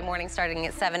again Monday morning starting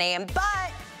at 7 a.m.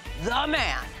 But the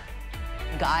man,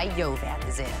 Guy Yovan,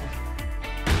 is in.